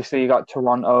 obviously, you got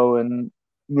Toronto and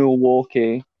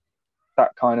Milwaukee,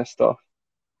 that kind of stuff.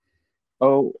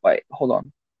 Oh, wait, hold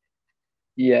on.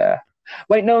 Yeah.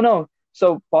 Wait, no.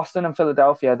 So Boston and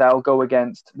Philadelphia, they'll go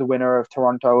against the winner of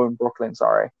Toronto and Brooklyn,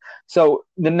 sorry. So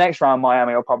the next round,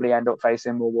 Miami will probably end up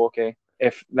facing Milwaukee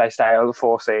if they stay out of the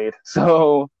 4 seed.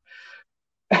 So,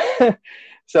 I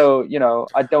don't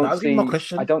see... My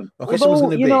question I don't... was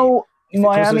going to be...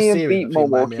 Miami have beat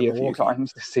Milwaukee a few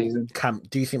times this season.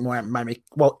 Do you think Miami?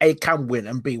 Well, A can win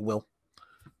and B will.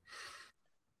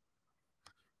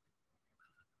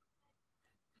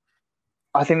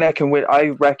 I think they can win.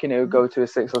 I reckon it would go to a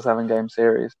 6 or 7 game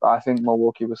series, but I think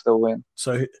Milwaukee will still win.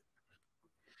 So,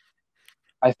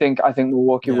 I think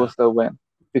Milwaukee will still win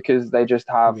because they just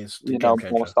have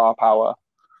more star power,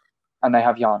 and they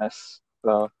have Giannis.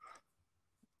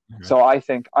 So I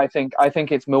think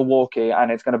it's Milwaukee,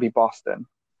 and it's going to be Boston,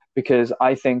 because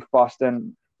I think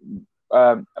Boston.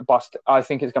 I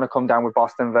think it's going to come down with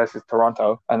Boston versus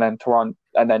Toronto, and then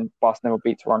Boston will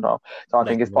beat Toronto. So I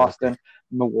think it's Boston,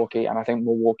 Milwaukee, and I think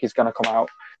Milwaukee's going to come out.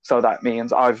 So that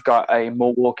means I've got a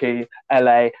Milwaukee,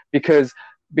 LA, because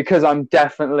I'm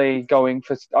definitely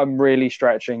I'm really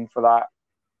stretching for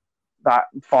that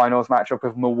finals matchup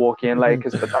of Milwaukee and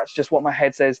Lakers, but that's just what my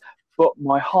head says. But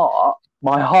my heart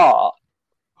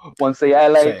wants the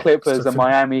LA Clippers and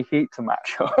Miami Heat to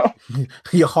match up.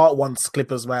 Your heart wants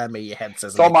Clippers, Miami. Your head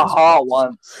says. So my heart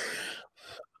wants.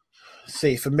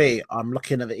 See, for me, I'm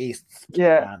looking at the East.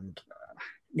 Yeah. And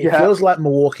it feels like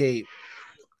Milwaukee,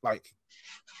 they're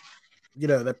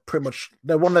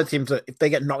one of the teams that if they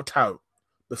get knocked out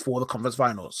before the conference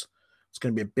finals, it's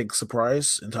going to be a big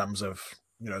surprise in terms of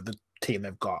the team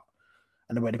they've got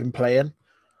and the way they've been playing.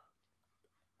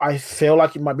 I feel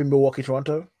like it might be Milwaukee,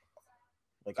 Toronto.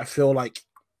 I feel like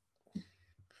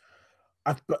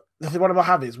the thing what I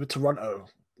have is with Toronto.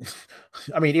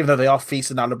 I mean, even though they are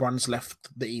feasting now, LeBron's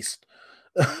left the East.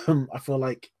 I feel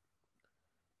like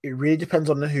it really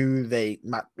depends on who they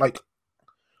match.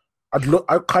 I kind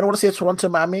of want to see a Toronto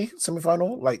Miami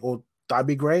semifinal, or that'd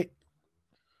be great.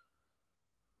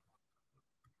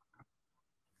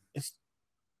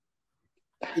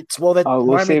 We'll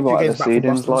see what the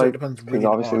seeding's like, because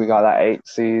obviously we got that 8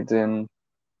 seed in.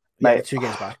 Yeah, 2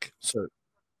 games back. So,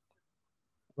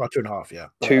 2.5, yeah.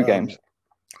 2 games.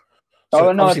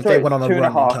 If they went on a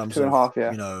run 2.5, in terms of,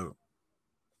 yeah.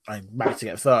 I managed to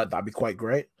get third, that'd be quite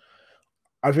great.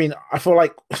 I mean, I feel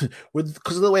like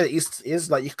because of the way the East is,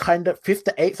 you kind of 5th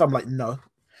to 8th, I'm like, no.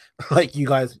 You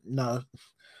guys, no.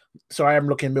 So I am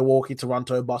looking Milwaukee,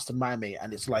 Toronto, Boston, Miami,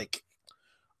 and it's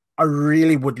I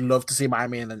really would love to see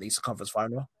Miami in an Eastern Conference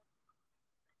final.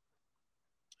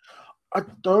 I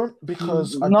don't,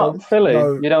 because I don't Philly.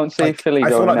 know. You don't see Philly. I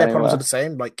feel like their problems are the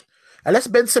same. Unless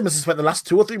Ben Simmons has spent the last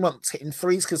 2 or 3 months hitting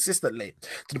threes consistently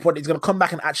to the point he's going to come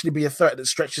back and actually be a threat that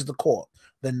stretches the court,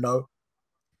 then no.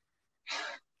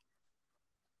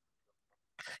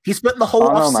 He spent the whole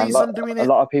off-season doing it. A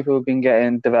lot of people have been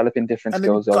developing different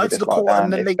skills over this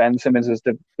lockdown. If Ben Simmons was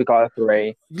the guy of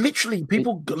 3. Literally,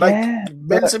 people Ben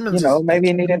Simmons. Maybe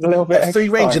he needed a little bit of 3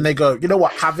 range, and they go, you know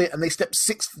what, have it, and they step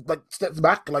 6 steps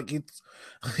back. He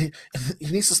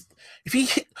needs to. If he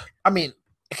hit, I mean,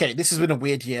 okay, this has been a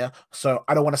weird year, so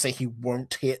I don't want to say he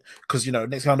won't hit, because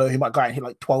next thing I know, he might go out and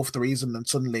hit 12 threes, and then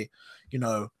suddenly,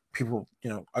 people,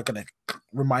 are gonna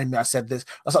remind me I said this.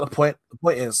 That's not the point. The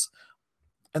point is,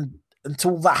 and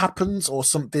until that happens or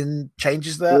something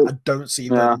changes there, I don't see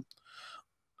them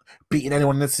beating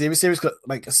anyone in the series,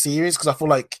 because I feel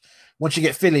like once you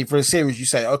get Philly for a series, you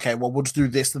say, okay, well, we'll just do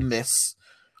this and this.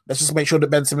 Let's just make sure that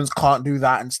Ben Simmons can't do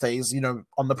that and stays,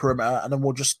 on the perimeter, and then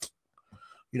we'll just,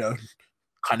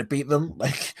 kind of beat them.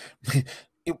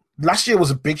 Last year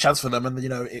was a big chance for them, and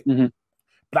that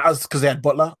was because they had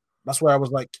Butler. That's where I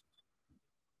was like.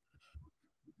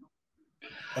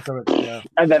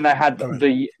 And then they had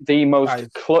the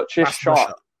most clutchest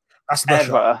shot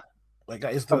ever.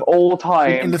 That is of all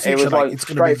time. In the future, it was it's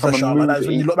going to be the shot.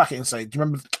 When you look back at it and say, "Do you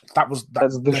remember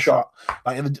that's the shot?"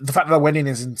 The fact that I went in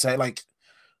is insane.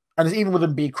 And even with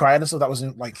Embiid crying and stuff, that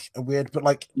wasn't a weird. But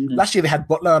last year they had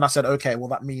Butler, and I said, "Okay, well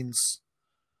that means."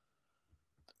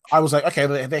 I was like, "Okay,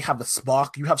 they have the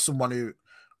spark. You have someone who."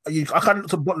 I kind of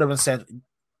looked at Butler and said,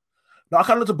 "No." I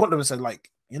kind of looked at Butler and said,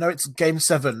 it's game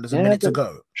 7. There's a minute to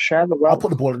go. I'll put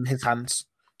the ball in his hands.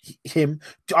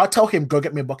 I'll tell him, go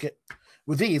get me a bucket.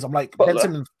 With these, I'm like, Butler. Ben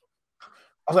Simmons.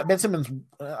 I was like, Ben Simmons,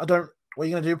 I don't. What are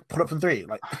you going to do? Put up from 3?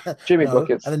 Jimmy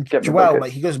buckets. And then Joel,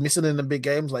 he goes missing in the big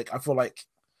games. I feel like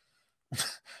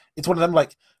it's one of them.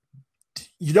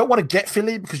 You don't want to get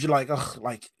Philly because you're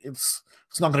it's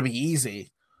not going to be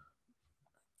easy.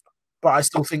 But I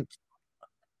still think.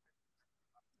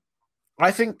 I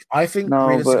think.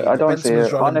 No, but I don't see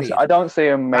it. Honestly, I don't see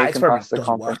him making past the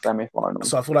conference semi-final.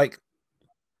 So I feel like.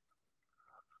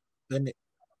 Then,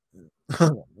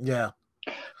 yeah.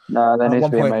 No, there needs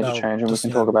to be a major change, and we can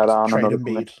talk about that on another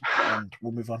point. And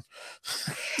we'll move on.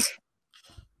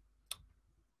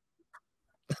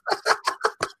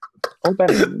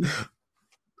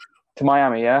 To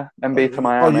Miami, yeah? Embiid to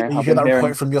Miami. You hear that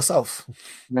report from yourself?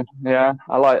 Yeah,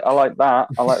 I like that.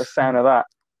 I like the sound of that.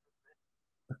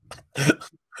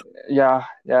 Yeah.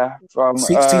 From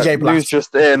CJ Black. news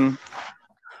just in,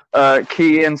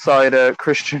 key insider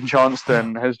Christian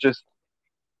Johnston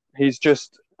he's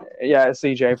just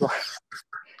CJ Black.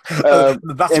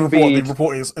 That's the report. The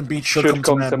report is Embiid should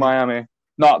come to Miami.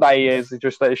 Not that he is,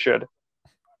 just that he should.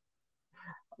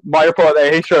 My report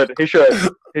there, he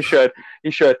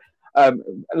should.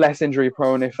 Less injury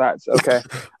prone, if that's okay,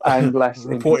 and less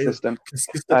inconsistent.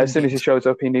 As soon as he shows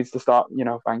up, he needs to start,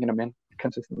 banging him in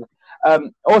consistently.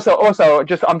 Also,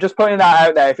 I'm just putting that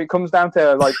out there. If it comes down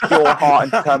to like pure heart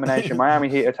and determination, Miami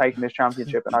Heat are taking this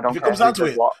championship, and I don't care. It comes down to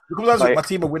it. My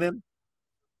team are winning.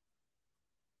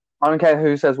 I don't care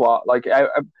who says what. Like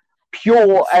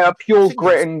pure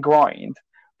grit and grind.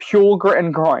 Pure grit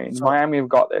and grind. So, Miami have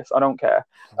got this. I don't care.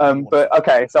 But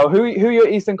okay, so who are your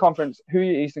Eastern Conference? Who are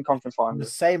your Eastern Conference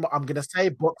finals? I'm gonna say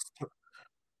Bucks.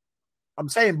 I'm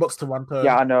saying Bucks Toronto.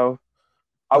 Yeah, I know.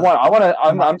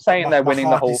 I'm saying they're winning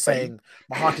the whole thing.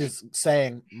 My heart is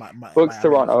saying Bucks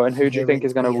Toronto, and who do you think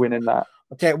is going to win in that?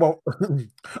 Okay, well,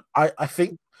 I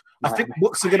think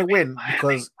Bucks are going to win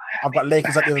because I've got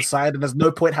Lakers at the other side, and there's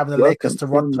no point having the Lakers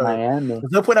Toronto.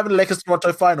 There's no point having the Lakers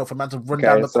Toronto final for man to run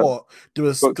down the court, do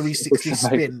a 360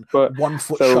 spin, 1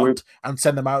 foot shot, and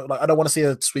send them out. Like I don't want to see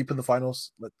a sweep in the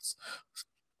finals.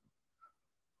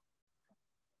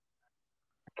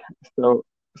 So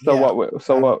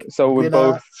we're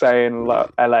both saying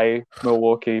LA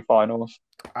Milwaukee finals.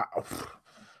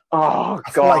 Oh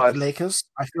God, like Lakers.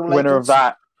 I feel winner of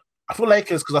that. I feel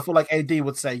Lakers because I feel like AD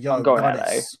would say, "Yo, I'm going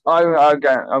LA. I'm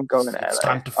going to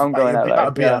LA. I'm going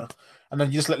LA. Yeah. And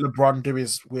then you just let LeBron do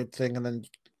his weird thing, and then.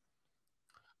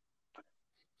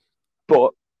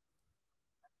 But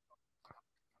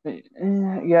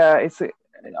yeah,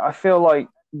 I feel like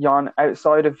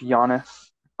outside of Giannis,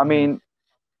 I mean,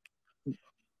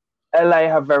 LA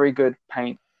have very good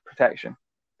paint protection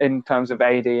in terms of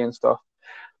AD and stuff.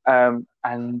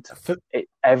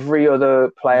 Every other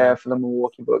player for the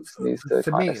Milwaukee Bucks needs to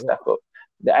kind of step up.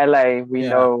 The LA, we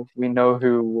know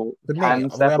who can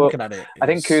step up. I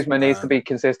think Kuzma needs to be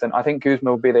consistent. I think Kuzma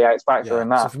will be the X factor in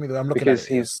that. So for me, I'm looking because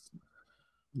he's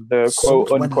the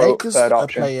quote unquote third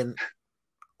option. Playing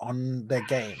on their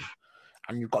game,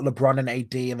 and you've got LeBron and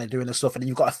AD, and they're doing the stuff, and then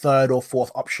you've got a third or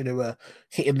fourth option who are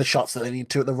hitting the shots that they need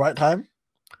to at the right time.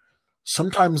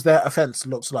 Sometimes their offense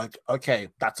looks like, okay,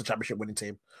 that's a championship winning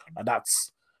team. And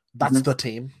that's the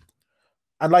team.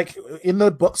 And like in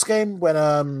the Bucks game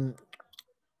when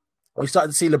we started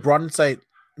to see LeBron say,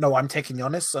 "No, I'm taking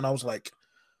Giannis," and I was like,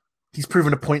 he's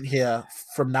proven a point here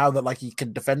from now that like he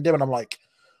can defend him, and I'm like,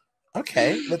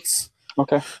 okay, let's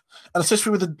okay. And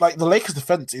especially with the Lakers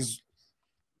defense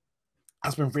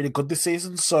has been really good this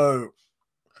season. So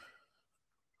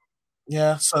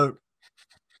so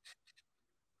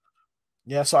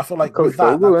I feel like with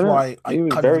that, that's why he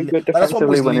was very good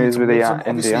defensively when he was with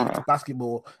Indiana.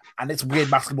 Basketball, and it's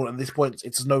weird basketball at this point.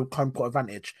 It's no home court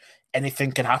advantage.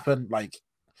 Anything can happen. Like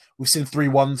we've seen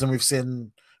 3-1s, and we've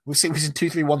seen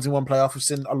 2-3-1s in one playoff. We've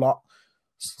seen a lot.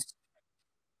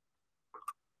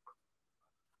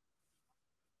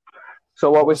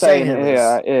 So what we're saying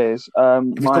here is,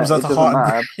 it doesn't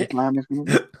matter. Miami's going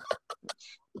to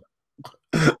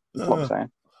win. That's what I'm saying.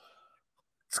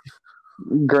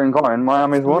 Green coin,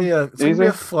 Miami's won. It's gonna be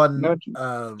a fun.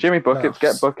 Jimmy buckets,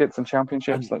 get buckets and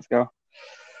championships. Let's go.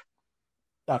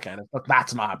 Okay,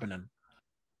 that's not happening.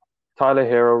 Tyler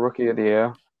Hero, rookie of the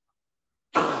year.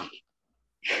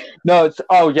 No, it's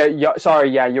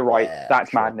sorry, you're right.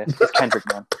 That's madness. It's Kendrick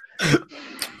Nunn.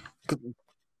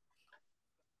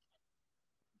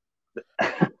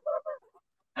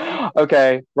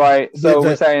 Okay, right. So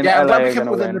we're saying LA are going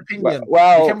to win.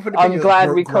 Well, I'm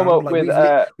glad we come up with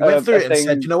a thing. And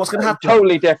said, you know what's going to happen?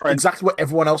 Totally different. Exactly what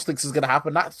everyone else thinks is going to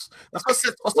happen. That's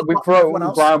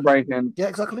groundbreaking. Yeah,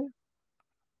 exactly.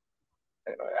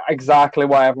 Exactly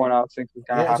why everyone else thinks it's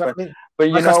going to happen. Exactly. But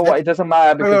you know what? It doesn't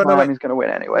matter because Miami's going to win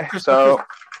anyway. Chris,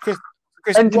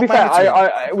 and to be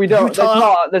fair, we don't.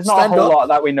 There's not a whole lot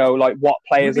that we know. Like what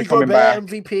players are coming back.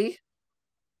 MVP.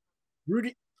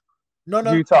 Rudy. No,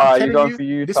 Utah. You're going for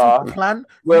Utah. Plan.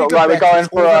 We're going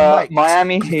for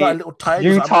Miami Heat,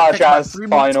 Utah Jazz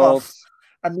finals.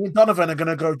 And me and Donovan are going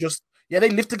to go just... Yeah, they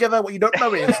live together. What you don't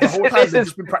know is the whole time they've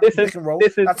just been practicing pick and roll.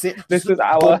 That's it. This is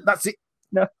our... That's it.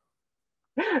 No.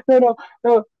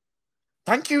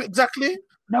 Thank you. Exactly.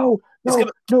 No.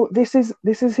 This is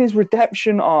his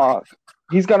redemption arc.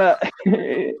 He's gonna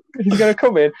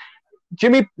come in.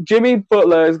 Jimmy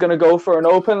Butler is gonna go for an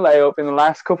open layup in the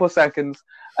last couple of seconds,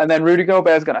 and then Rudy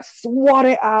Gobert's gonna swat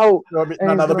it out. No,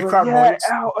 there'll be crowd noise.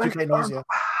 2K noise, yeah.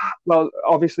 Well,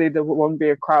 obviously there won't be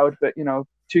a crowd, but you know,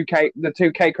 2K, the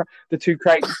 2K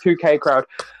crowd.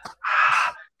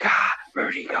 God,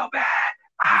 Rudy Gobert.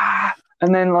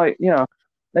 And then like, you know,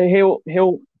 he'll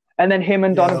and then him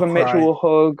and Donovan Mitchell will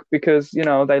hug because, you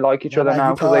know, they like each other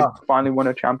now because they finally won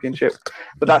a championship.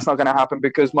 But that's not going to happen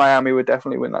because Miami would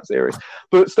definitely win that series.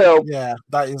 But still, yeah,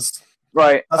 that is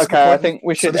right. Okay, I think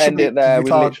we should end it there.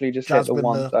 We literally just hit the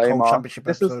 1 day mark.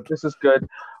 This is good.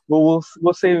 We'll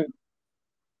see.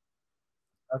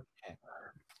 Okay.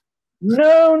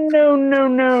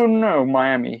 No,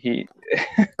 Miami Heat.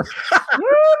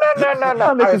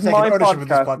 No. This is my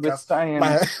podcast. We're staying.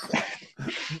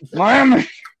 Miami.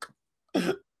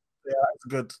 Yeah, that's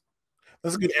good.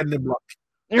 That's a good ending block.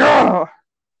 Yeah.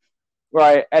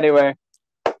 Right. Anyway,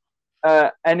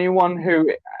 anyone who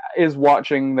is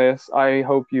watching this, I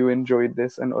hope you enjoyed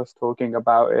this and us talking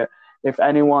about it. If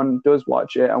anyone does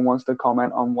watch it and wants to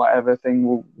comment on whatever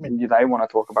thing they want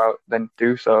to talk about, then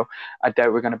do so. I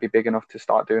doubt we're going to be big enough to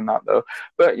start doing that though.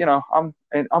 But you know, I'm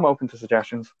open to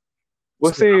suggestions.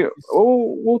 We'll see.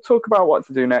 We'll talk about what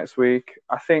to do next week.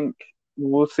 I think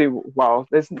we'll see. Well,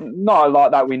 there's not a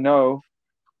lot that we know.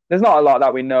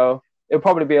 It'll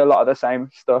probably be a lot of the same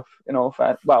stuff in all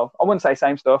fair. Well, I wouldn't say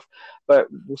same stuff, but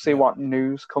we'll see what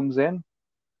news comes in.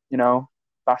 You know,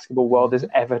 basketball world is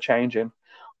ever changing.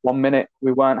 1 minute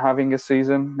we weren't having a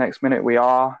season, next minute we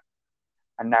are,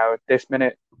 and now this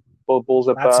minute bubbles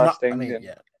are bursting.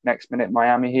 Next minute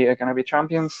Miami Heat are going to be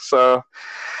champions. So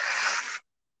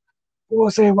we'll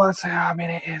see how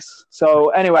many it is. So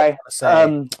anyway,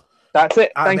 that's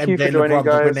it. Thank you for joining,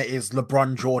 guys. The winner is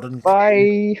LeBron Jordan.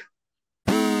 Bye.